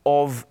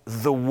of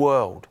the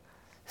world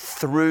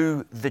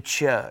through the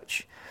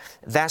church.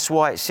 That's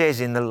why it says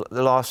in the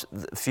last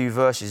few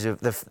verses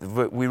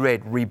we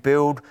read,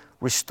 rebuild,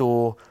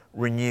 restore,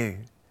 renew.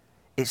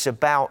 It's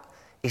about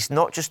It's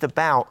not just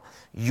about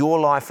your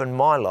life and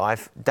my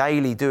life,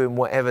 daily doing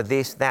whatever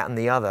this, that and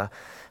the other,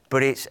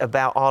 but it's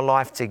about our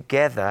life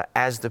together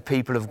as the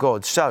people of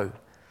God. So,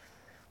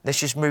 let's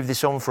just move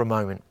this on for a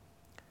moment.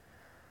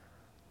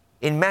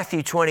 In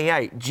Matthew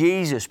 28,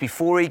 Jesus,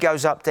 before he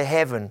goes up to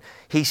heaven,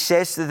 he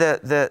says to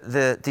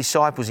the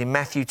disciples in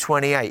Matthew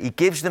 28, he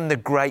gives them the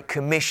Great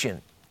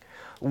Commission.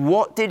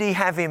 What did he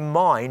have in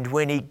mind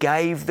when he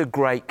gave the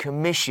Great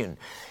Commission?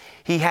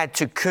 He had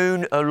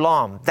tikkun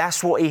olam.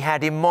 That's what he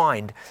had in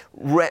mind.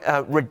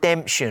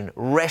 Redemption,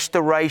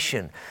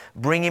 restoration,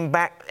 bringing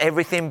back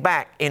everything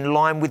back in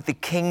line with the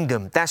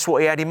kingdom. That's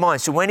what he had in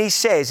mind. So when he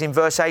says in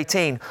verse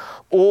 18,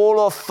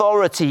 all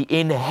authority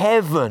in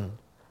heaven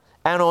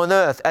and on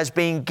earth has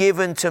been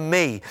given to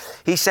me.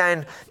 He's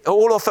saying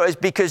all authority is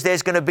because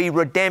there's going to be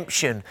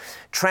redemption,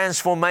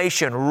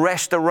 transformation,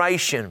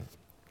 restoration.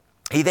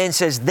 He then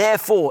says,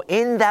 therefore,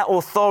 in that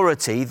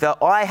authority that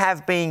I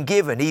have been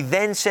given, he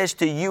then says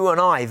to you and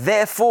I,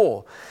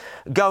 therefore,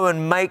 go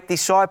and make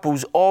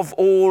disciples of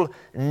all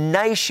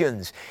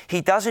nations. He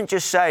doesn't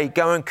just say,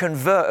 go and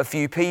convert a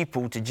few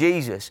people to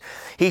Jesus.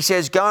 He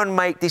says, go and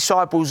make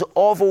disciples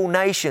of all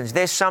nations.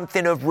 There's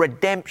something of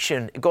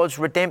redemption, God's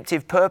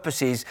redemptive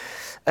purposes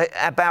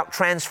about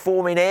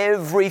transforming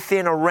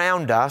everything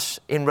around us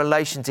in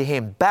relation to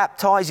him,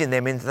 baptizing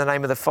them into the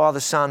name of the Father,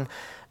 Son,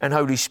 and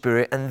Holy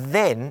Spirit. And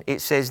then it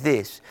says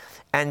this,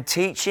 and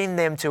teaching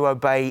them to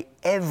obey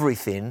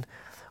everything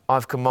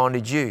I've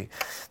commanded you.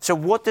 So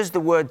what does the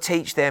word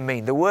teach there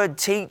mean? The word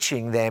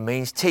teaching there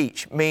means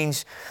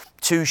means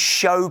to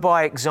show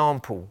by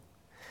example.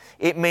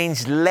 It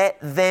means let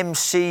them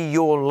see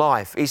your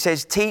life. It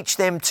says teach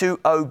them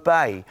to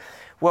obey.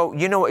 Well,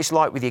 you know what it's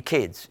like with your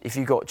kids if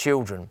you've got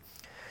children.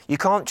 You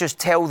can't just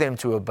tell them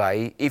to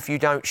obey if you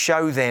don't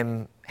show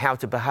them how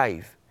to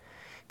behave.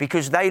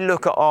 Because they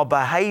look at our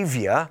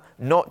behaviour,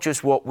 not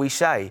just what we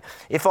say.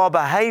 If our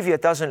behaviour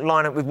doesn't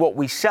line up with what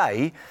we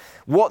say,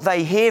 what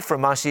they hear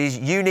from us is,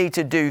 you need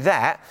to do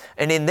that.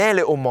 And in their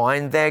little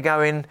mind, they're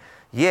going,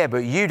 yeah,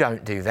 but you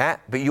don't do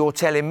that, but you're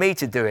telling me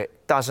to do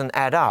it. Doesn't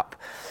add up.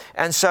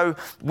 And so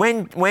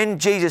when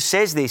Jesus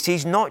says this,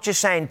 he's not just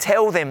saying,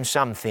 tell them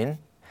something.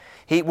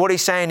 What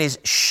he's saying is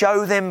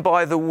show them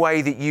by the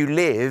way that you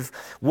live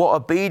what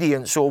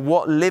obedience or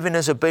what living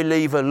as a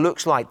believer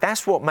looks like.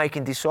 That's what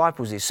making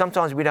disciples is.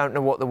 Sometimes we don't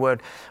know what the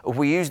word, if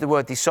we use the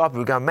word disciple,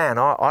 we go, man,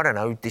 I don't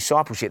know,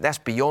 discipleship, that's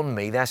beyond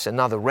me. That's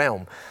another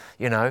realm,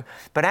 you know.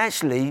 But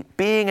actually,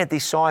 being a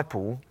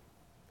disciple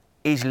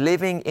is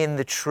living in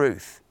the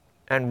truth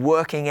and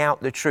working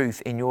out the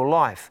truth in your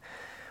life.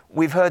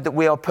 We've heard that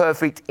we are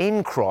perfect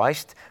in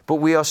Christ, but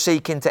we are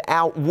seeking to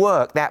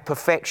outwork that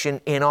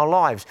perfection in our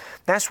lives.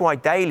 That's why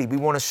daily we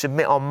want to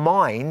submit our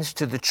minds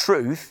to the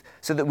truth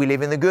so that we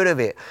live in the good of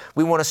it.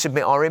 We want to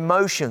submit our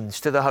emotions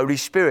to the Holy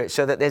Spirit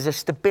so that there's a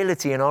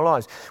stability in our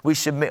lives. We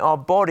submit our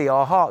body,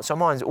 our hearts, our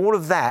minds, all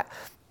of that,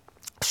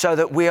 so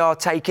that we are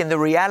taking the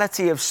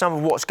reality of some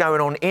of what's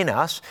going on in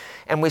us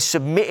and we're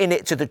submitting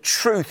it to the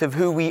truth of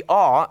who we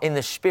are in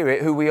the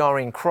Spirit, who we are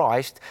in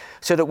Christ,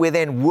 so that we're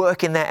then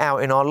working that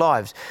out in our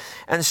lives.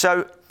 And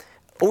so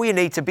all you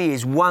need to be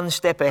is one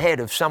step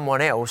ahead of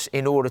someone else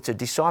in order to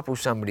disciple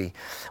somebody.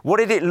 What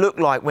did it look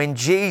like when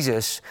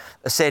Jesus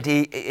said,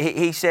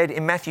 he said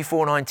in Matthew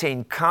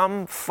 4:19,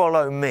 come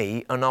follow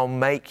me and I'll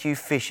make you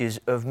fishers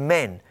of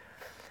men.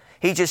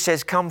 He just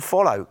says, come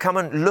follow, come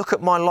and look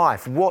at my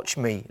life, watch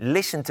me,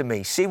 listen to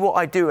me, see what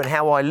I do and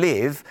how I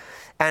live.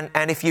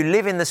 And if you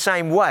live in the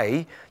same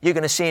way, you're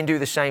going to see and do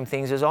the same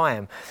things as I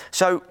am.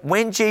 So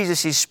when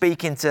Jesus is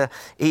speaking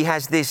he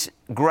has this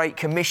Great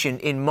Commission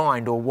in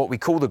mind, or what we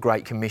call the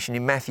Great Commission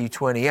in Matthew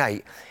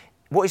 28,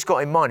 what he's got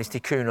in mind is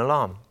tikkun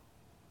olam.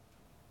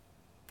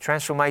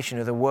 Transformation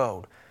of the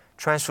world,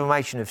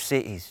 transformation of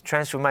cities,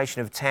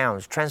 transformation of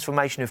towns,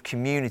 transformation of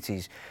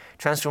communities,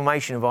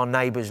 transformation of our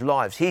neighbours'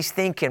 lives. He's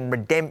thinking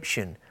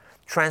redemption,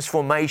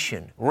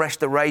 transformation,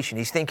 restoration.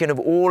 He's thinking of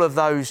all of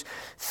those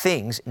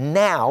things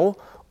now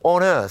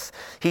on earth.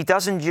 He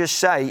doesn't just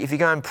say, if you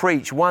go and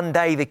preach, one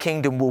day the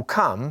kingdom will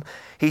come.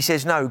 He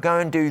says, no, go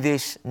and do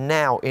this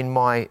now in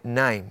my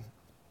name.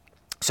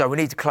 So we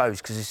need to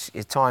close because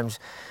time's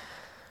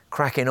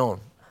cracking on.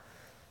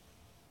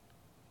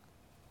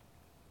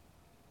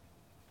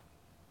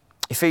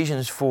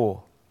 Ephesians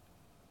 4.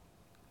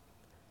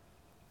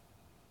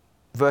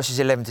 Verses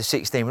 11 to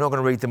 16. We're not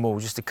going to read them all,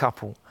 just a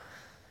couple.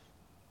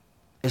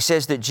 It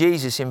says that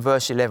Jesus, in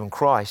verse 11,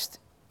 Christ,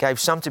 gave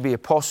some to be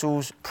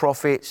apostles,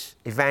 prophets,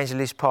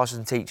 evangelists, pastors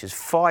and teachers.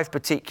 5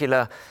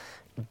 particular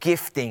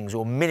giftings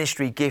or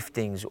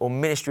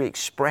ministry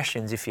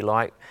expressions, if you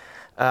like,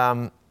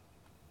 that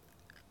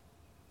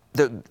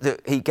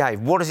he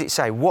gave. What does it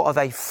say? What are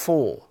they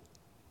for?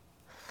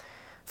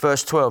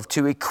 Verse 12,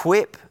 to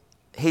equip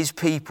his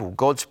people,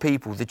 God's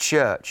people, the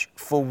church,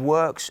 for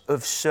works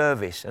of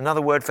service.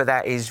 Another word for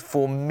that is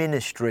for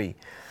ministry.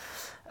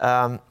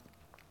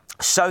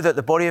 So that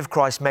the body of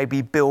Christ may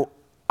be built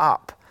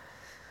up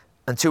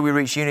until we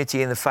reach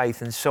unity in the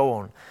faith and so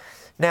on.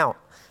 Now,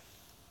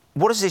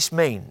 what does this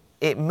mean?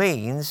 It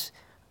means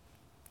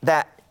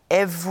that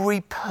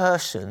every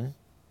person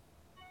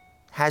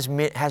has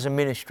a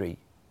ministry.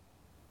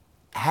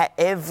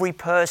 Every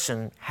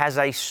person has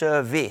a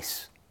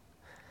service.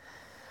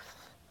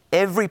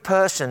 Every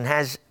person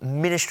has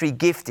ministry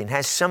gifting,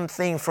 has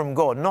something from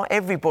God. Not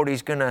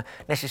everybody's going to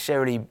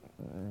necessarily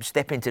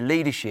step into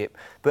leadership,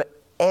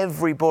 but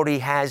everybody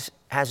has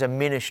a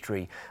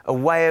ministry, a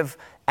way of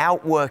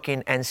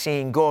outworking and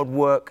seeing God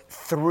work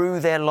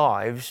through their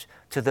lives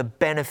to the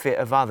benefit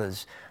of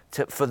others,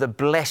 for the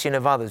blessing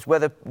of others,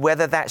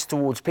 whether that's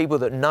towards people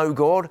that know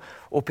God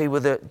or people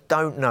that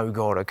don't know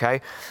God,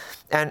 okay?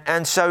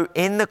 And so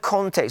in the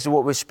context of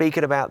what we're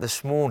speaking about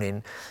this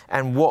morning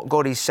and what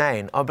God is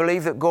saying, I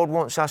believe that God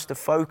wants us to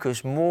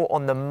focus more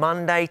on the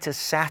Monday to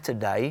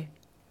Saturday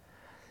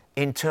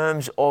in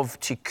terms of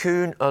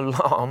Tikkun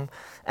Olam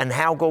and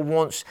how God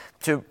wants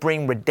to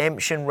bring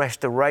redemption,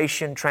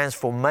 restoration,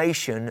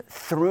 transformation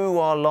through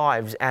our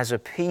lives as a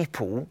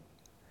people,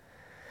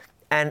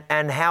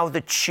 and how the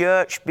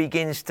church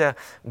begins to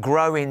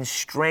grow in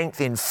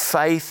strength, in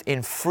faith,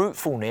 in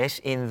fruitfulness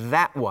in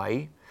that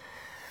way,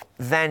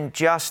 than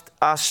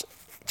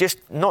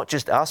not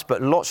just us,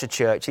 but lots of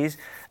churches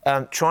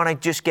trying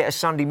to just get a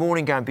Sunday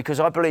morning going. Because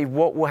I believe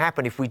what will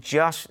happen if we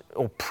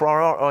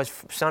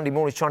prioritise Sunday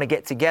mornings trying to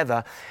get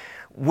together,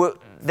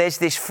 there's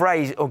this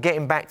phrase, or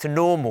getting back to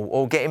normal,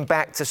 or getting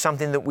back to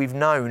something that we've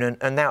known,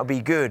 and that'll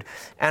be good.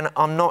 And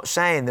I'm not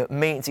saying that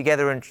meeting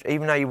together, and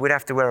even though you would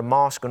have to wear a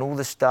mask and all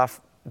this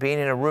stuff, being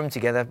in a room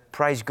together,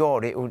 praise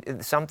God,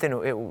 something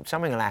will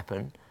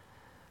happen.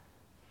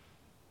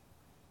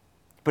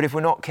 But if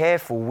we're not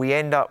careful, we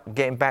end up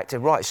getting back to,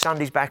 right,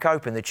 Sunday's back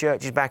open, the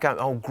church is back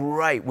open. Oh,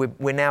 great,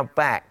 we're now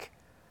back.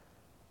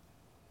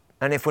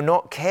 And if we're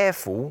not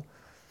careful,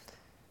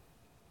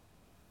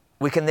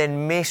 we can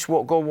then miss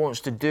what God wants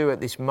to do at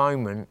this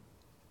moment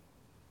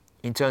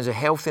in terms of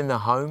health in the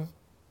home,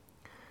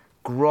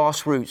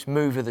 grassroots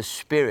move of the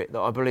Spirit that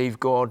I believe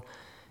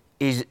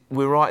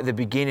we're right at the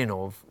beginning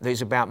of, that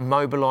is about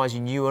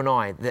mobilising you and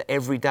I, the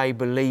everyday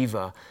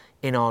believer,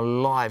 in our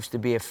lives to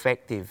be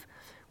effective.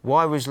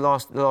 Why was the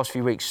last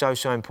few weeks so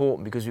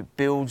important? Because it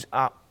builds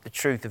up the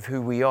truth of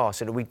who we are,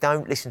 so that we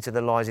don't listen to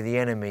the lies of the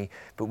enemy,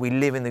 but we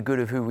live in the good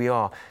of who we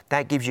are.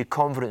 That gives you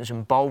confidence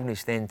and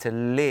boldness then to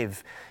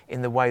live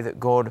in the way that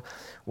God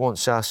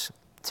wants us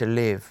to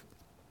live.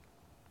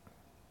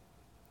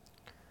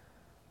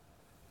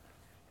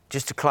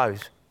 Just to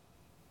close,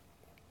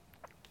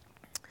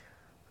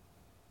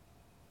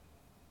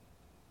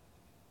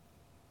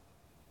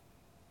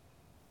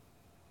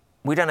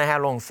 we don't know how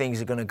long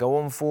things are going to go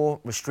on for,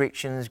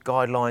 restrictions,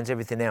 guidelines,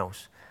 everything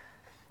else.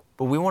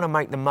 But we want to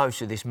make the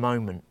most of this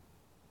moment.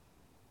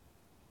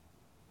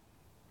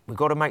 We've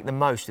got to make the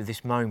most of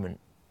this moment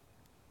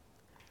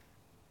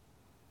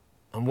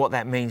and what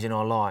that means in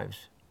our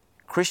lives.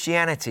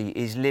 Christianity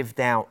is lived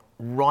out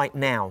right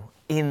now,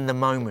 in the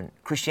moment.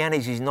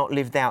 Christianity is not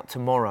lived out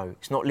tomorrow.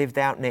 It's not lived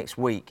out next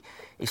week.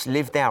 It's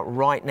lived out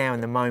right now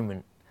in the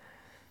moment.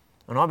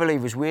 And I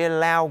believe as we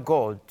allow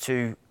God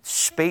to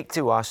speak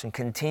to us and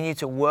continue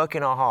to work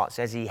in our hearts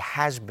as He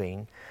has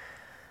been,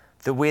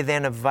 that we're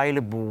then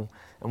available.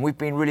 And we've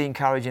been really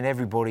encouraging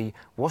everybody,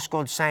 what's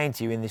God saying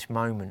to you in this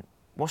moment?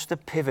 What's the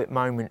pivot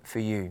moment for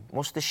you?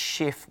 What's the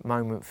shift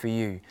moment for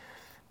you?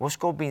 What's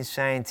God been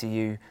saying to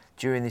you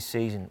during this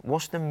season?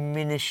 What's the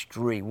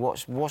ministry?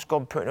 What's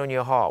God putting on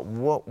your heart?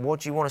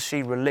 What do you want to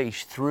see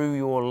released through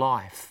your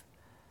life?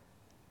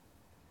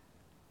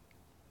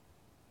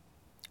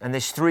 And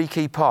there's three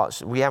key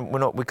parts. We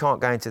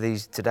can't go into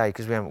these today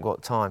because we haven't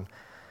got time.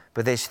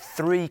 But there's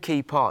three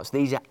key parts.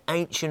 These are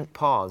ancient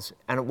paths.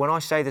 And when I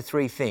say the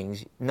three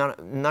things,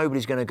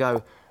 nobody's going to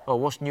go, oh,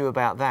 what's new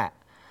about that?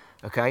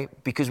 Okay?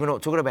 Because we're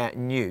not talking about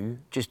new,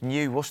 just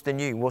new. What's the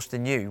new? What's the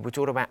new? We're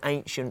talking about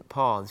ancient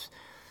paths.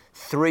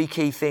 Three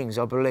key things,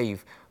 I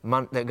believe,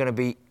 that are going to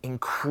be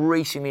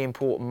increasingly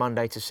important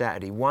Monday to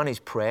Saturday. One is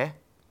prayer.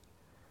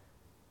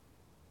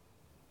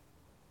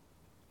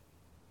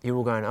 You're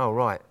all going, oh,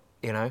 right.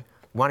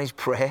 One is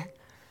prayer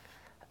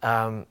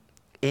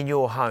in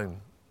your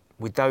home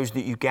with those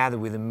that you gather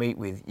with and meet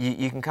with.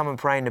 You can come and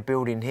pray in the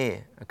building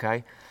here,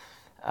 okay?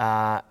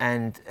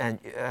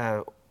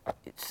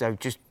 So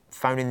just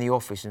phone in the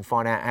office and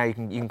find out how you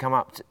can come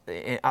up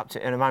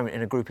to in a moment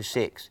in a group of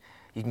 6.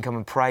 You can come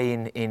and pray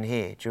in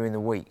here during the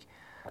week.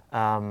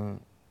 You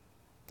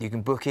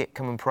can book it,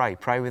 come and pray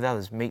with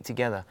others, meet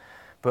together.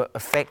 But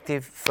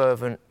effective,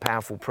 fervent,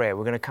 powerful prayer.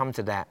 We're going to come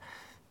to that.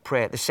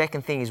 Prayer. The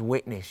second thing is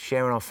witness,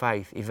 sharing our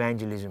faith,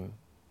 evangelism.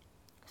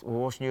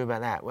 Well, what's new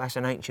about that? Well, that's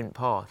an ancient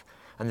path.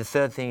 And the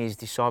third thing is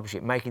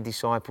discipleship, making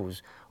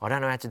disciples. I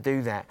don't know how to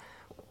do that.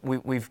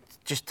 We've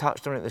just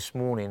touched on it this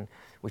morning,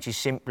 which is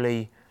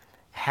simply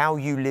how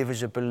you live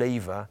as a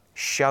believer,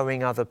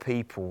 showing other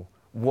people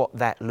what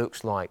that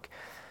looks like.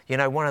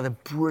 One of the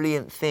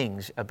brilliant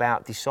things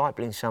about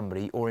discipling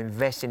somebody or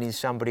investing in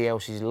somebody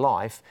else's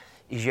life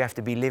is you have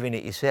to be living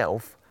it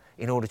yourself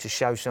in order to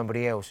show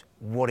somebody else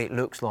what it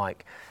looks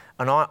like.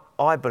 And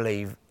I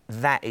believe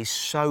that is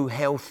so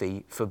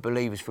healthy for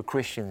believers, for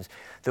Christians,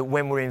 that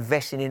when we're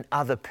investing in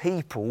other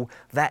people,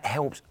 that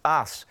helps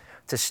us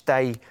to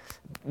stay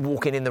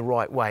walking in the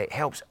right way. It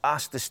helps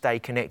us to stay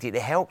connected.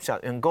 It helps us,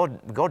 and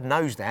God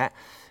knows that.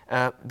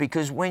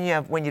 Because when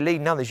you're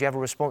leading others, you have a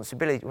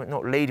responsibility.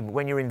 Not leading, but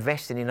when you're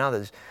investing in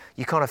others,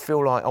 you kind of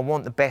feel like, I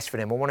want the best for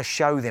them. I want to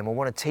show them. I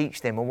want to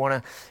teach them.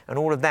 And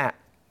all of that.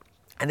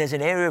 And there's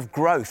an area of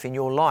growth in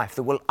your life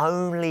that will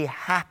only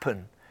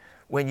happen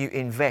when you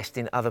invest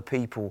in other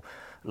people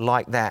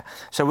like that.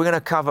 So we're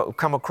going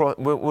to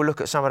we'll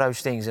look at some of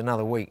those things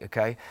another week,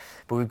 okay?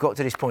 But we've got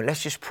to this point.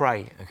 Let's just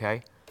pray,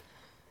 okay?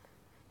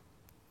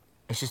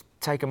 Let's just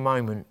take a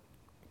moment.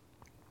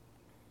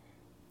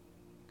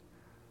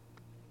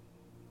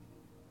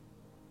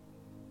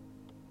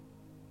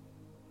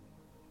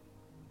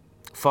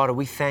 Father,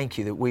 we thank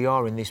you that we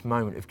are in this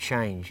moment of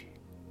change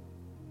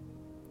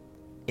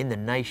in the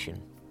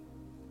nation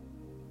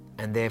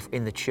and therefore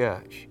in the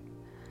church,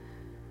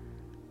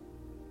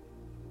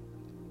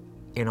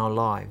 in our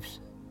lives.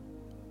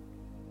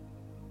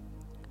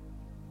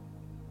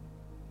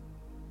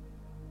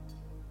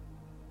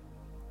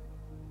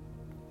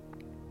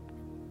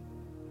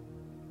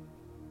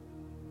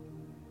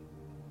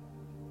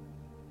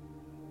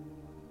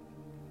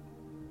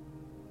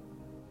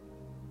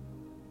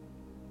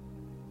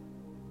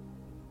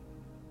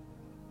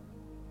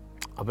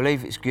 I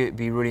believe it's going to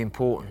be really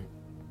important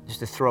just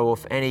to throw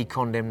off any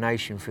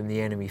condemnation from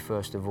the enemy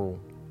first of all.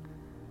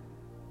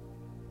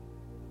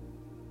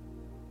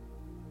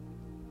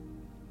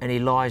 Any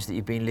lies that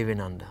you've been living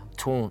under,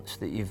 taunts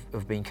that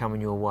have been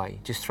coming your way,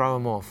 just throw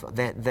them off.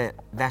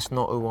 That's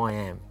not who I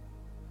am.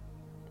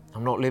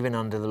 I'm not living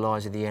under the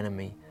lies of the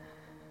enemy.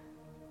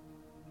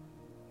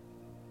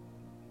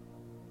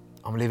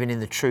 I'm living in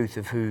the truth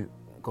of who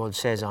God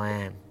says I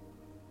am.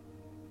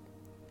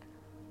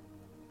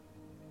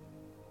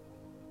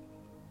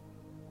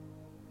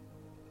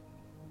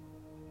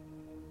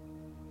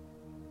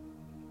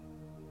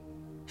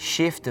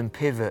 Shift and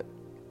pivot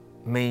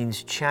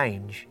means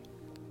change.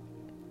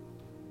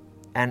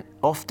 And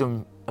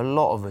often, a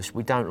lot of us,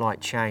 we don't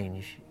like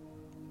change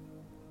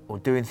or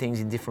doing things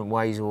in different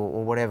ways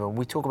or whatever.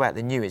 We talk about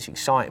the new, it's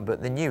exciting,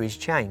 but the new is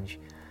change.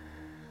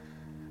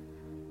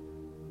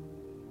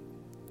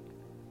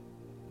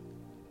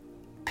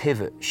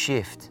 Pivot,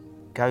 shift,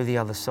 go the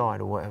other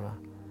side or whatever.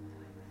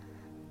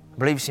 I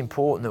believe it's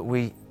important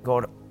that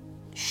God,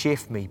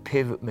 shift me,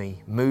 pivot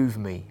me, move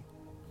me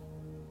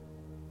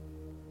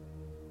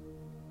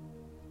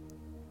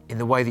in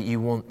the way that you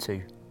want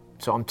to.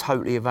 So I'm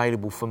totally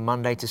available from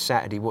Monday to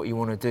Saturday, what you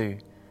want to do.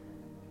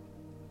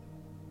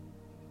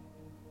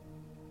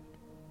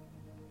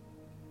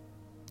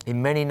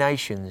 In many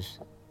nations,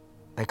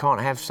 they can't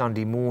have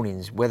Sunday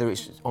mornings, whether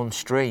it's on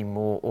stream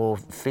or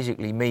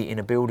physically meet in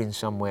a building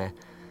somewhere.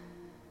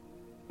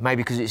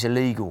 Maybe because it's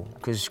illegal,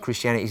 because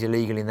Christianity is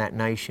illegal in that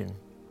nation.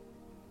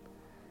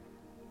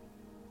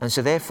 And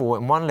so therefore,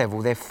 at one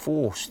level, they're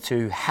forced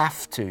to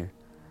have to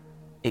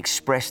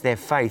express their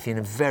faith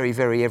in very,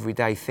 very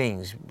everyday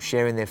things,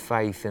 sharing their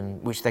faith,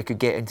 and which they could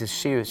get into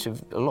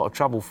a lot of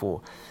trouble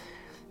for,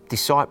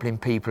 discipling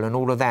people and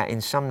all of that. In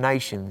some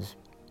nations,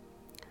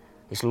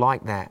 it's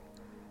like that.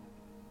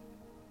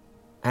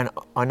 And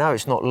I know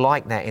it's not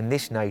like that in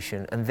this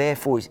nation, and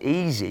therefore it's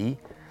easy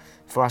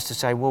for us to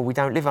say, well, we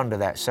don't live under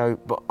that. So,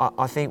 but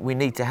I think we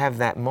need to have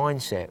that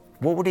mindset.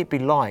 What would it be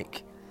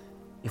like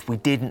if we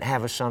didn't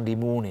have a Sunday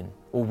morning?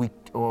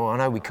 Or I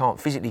know we can't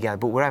physically go,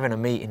 but we're having a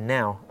meeting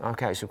now.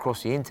 Okay, it's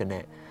across the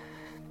internet.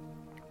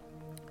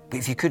 But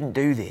if you couldn't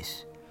do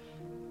this,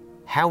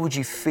 how would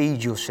you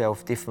feed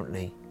yourself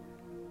differently?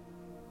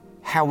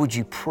 How would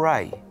you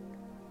pray?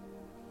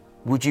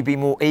 Would you be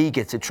more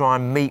eager to try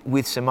and meet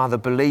with some other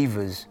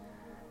believers,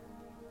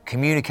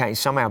 communicating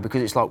somehow?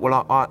 Because it's like,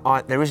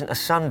 well, there isn't a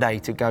Sunday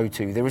to go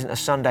to. There isn't a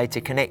Sunday to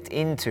connect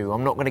into.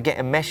 I'm not going to get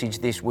a message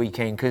this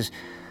weekend because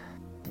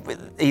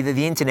either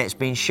the internet's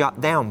been shut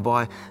down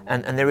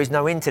and there is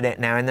no internet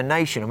now in the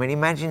nation. I mean,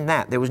 imagine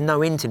that. There was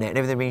no internet and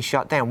everything being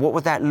shut down. What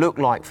would that look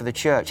like for the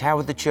church? How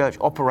would the church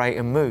operate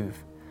and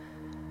move?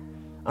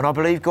 And I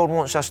believe God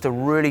wants us to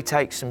really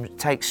take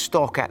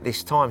stock at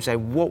this time, say,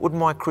 what would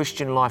my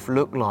Christian life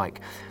look like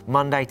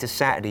Monday to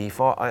Saturday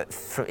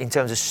in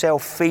terms of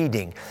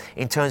self-feeding,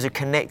 in terms of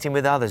connecting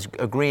with others,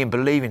 agreeing,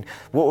 believing?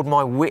 What would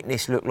my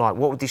witness look like?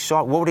 What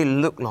would it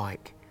look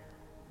like?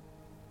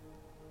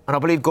 And I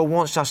believe God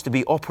wants us to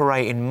be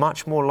operating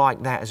much more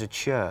like that as a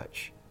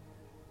church.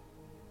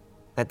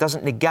 That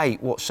doesn't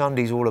negate what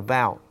Sunday's all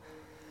about.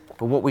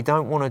 But what we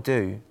don't want to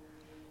do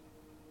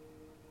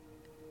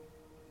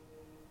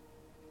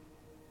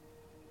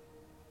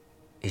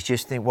is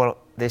just think, well,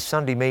 there's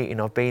Sunday meeting,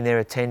 I've been there,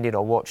 attended, I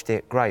watched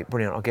it, great,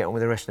 brilliant, I'll get on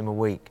with the rest of my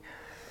week.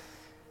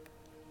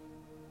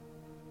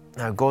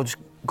 No, God's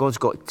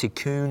got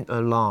tikkun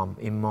olam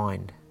in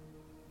mind.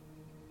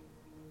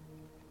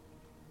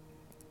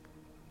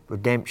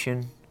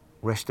 Redemption,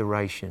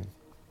 restoration,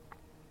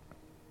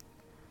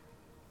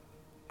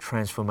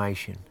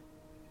 transformation.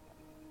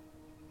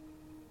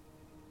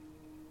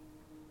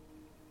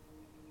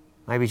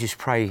 Maybe just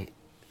pray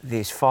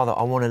this: Father,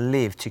 I want to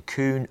live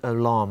tikkun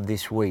olam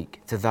this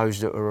week to those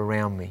that are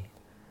around me.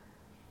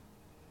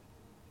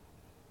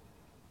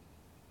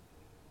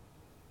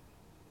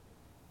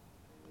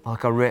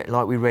 like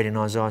we read in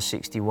Isaiah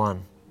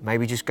 61.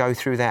 Maybe just go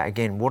through that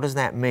again. What does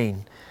that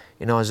mean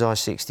in Isaiah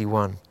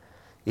 61?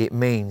 It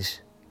means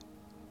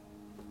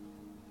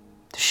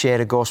to share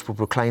the gospel,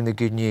 proclaim the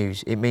good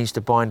news. It means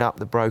to bind up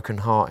the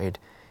brokenhearted.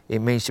 It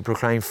means to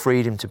proclaim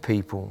freedom to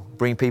people,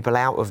 bring people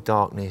out of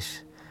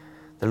darkness.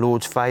 The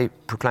Lord's faith,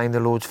 proclaim the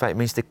Lord's faith. It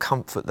means to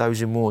comfort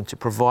those who mourn, to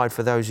provide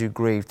for those who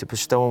grieve, to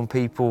bestow on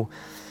people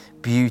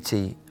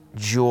beauty,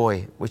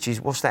 joy, which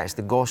is, what's that? It's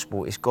the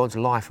gospel. It's God's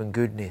life and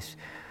goodness.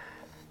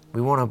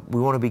 We want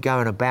to be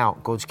going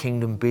about God's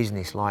kingdom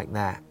business like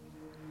that.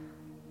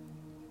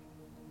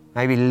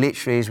 Maybe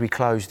literally as we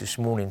close this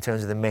morning in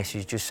terms of the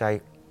message, just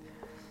say,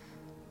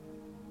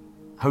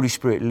 Holy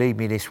Spirit, lead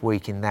me this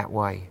week in that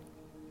way.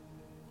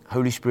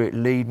 Holy Spirit,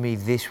 lead me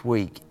this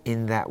week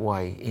in that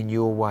way, in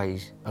your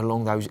ways,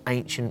 along those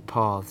ancient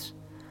paths,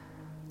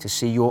 to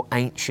see your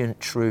ancient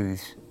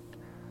truths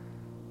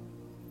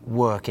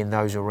work in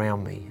those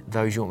around me,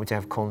 those you want me to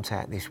have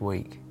contact this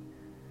week.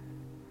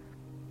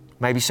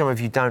 Maybe some of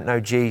you don't know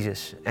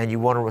Jesus and you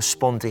want to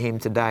respond to him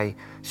today,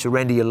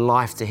 surrender your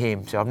life to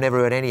him. So I've never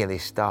heard any of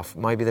this stuff.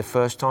 Maybe the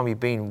first time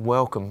you've been,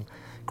 welcome.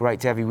 Great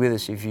to have you with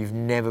us if you've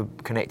never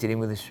connected in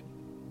with us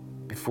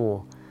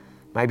before.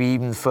 Maybe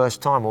even the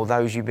first time, or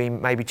those you've been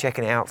maybe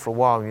checking it out for a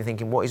while and you're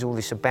thinking, what is all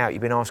this about?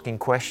 You've been asking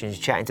questions,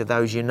 chatting to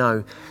those you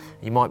know.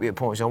 You might be at a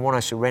point where I want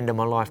to surrender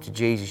my life to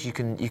Jesus. You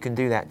can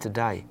do that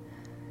today.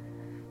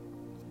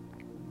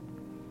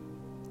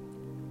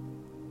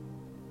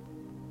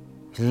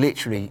 It's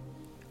literally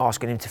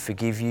asking him to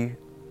forgive you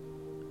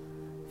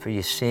for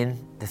your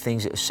sin, the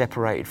things that are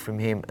separated from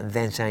him, and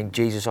then saying,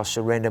 Jesus, I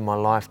surrender my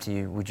life to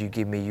you. Would you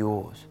give me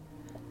yours?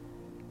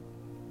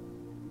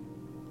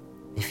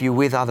 If you're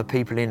with other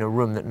people in a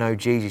room that know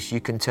Jesus, you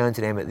can turn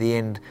to them at the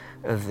end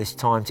of this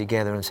time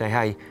together and say,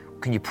 hey,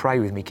 can you pray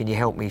with me? Can you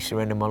help me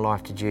surrender my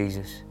life to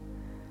Jesus?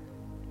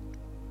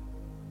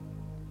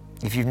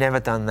 If you've never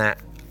done that,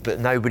 but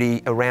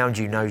nobody around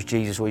you knows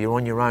Jesus, or you're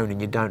on your own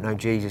and you don't know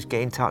Jesus,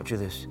 get in touch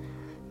with us.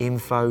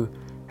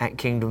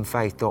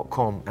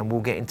 info@kingdomfaith.com, and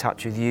we'll get in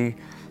touch with you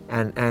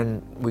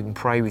and we can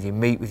pray with you,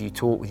 meet with you,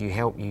 talk with you,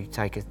 help you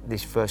take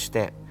this first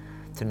step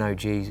to know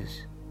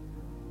Jesus.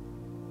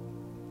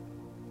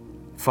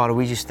 Father,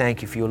 we just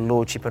thank you for your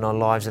lordship in our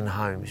lives and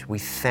homes. We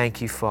thank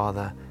you,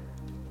 Father.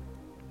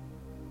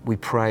 We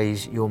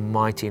praise your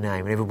mighty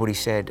name. And everybody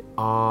said,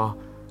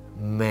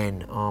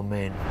 Amen,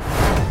 amen.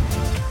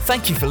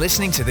 Thank you for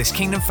listening to this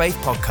Kingdom Faith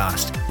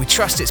podcast. We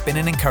trust it's been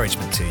an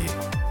encouragement to you.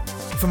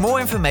 For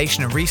more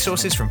information and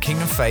resources from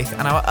Kingdom Faith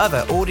and our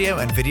other audio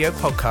and video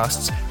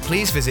podcasts,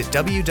 please visit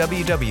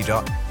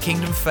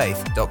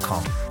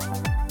www.kingdomfaith.com.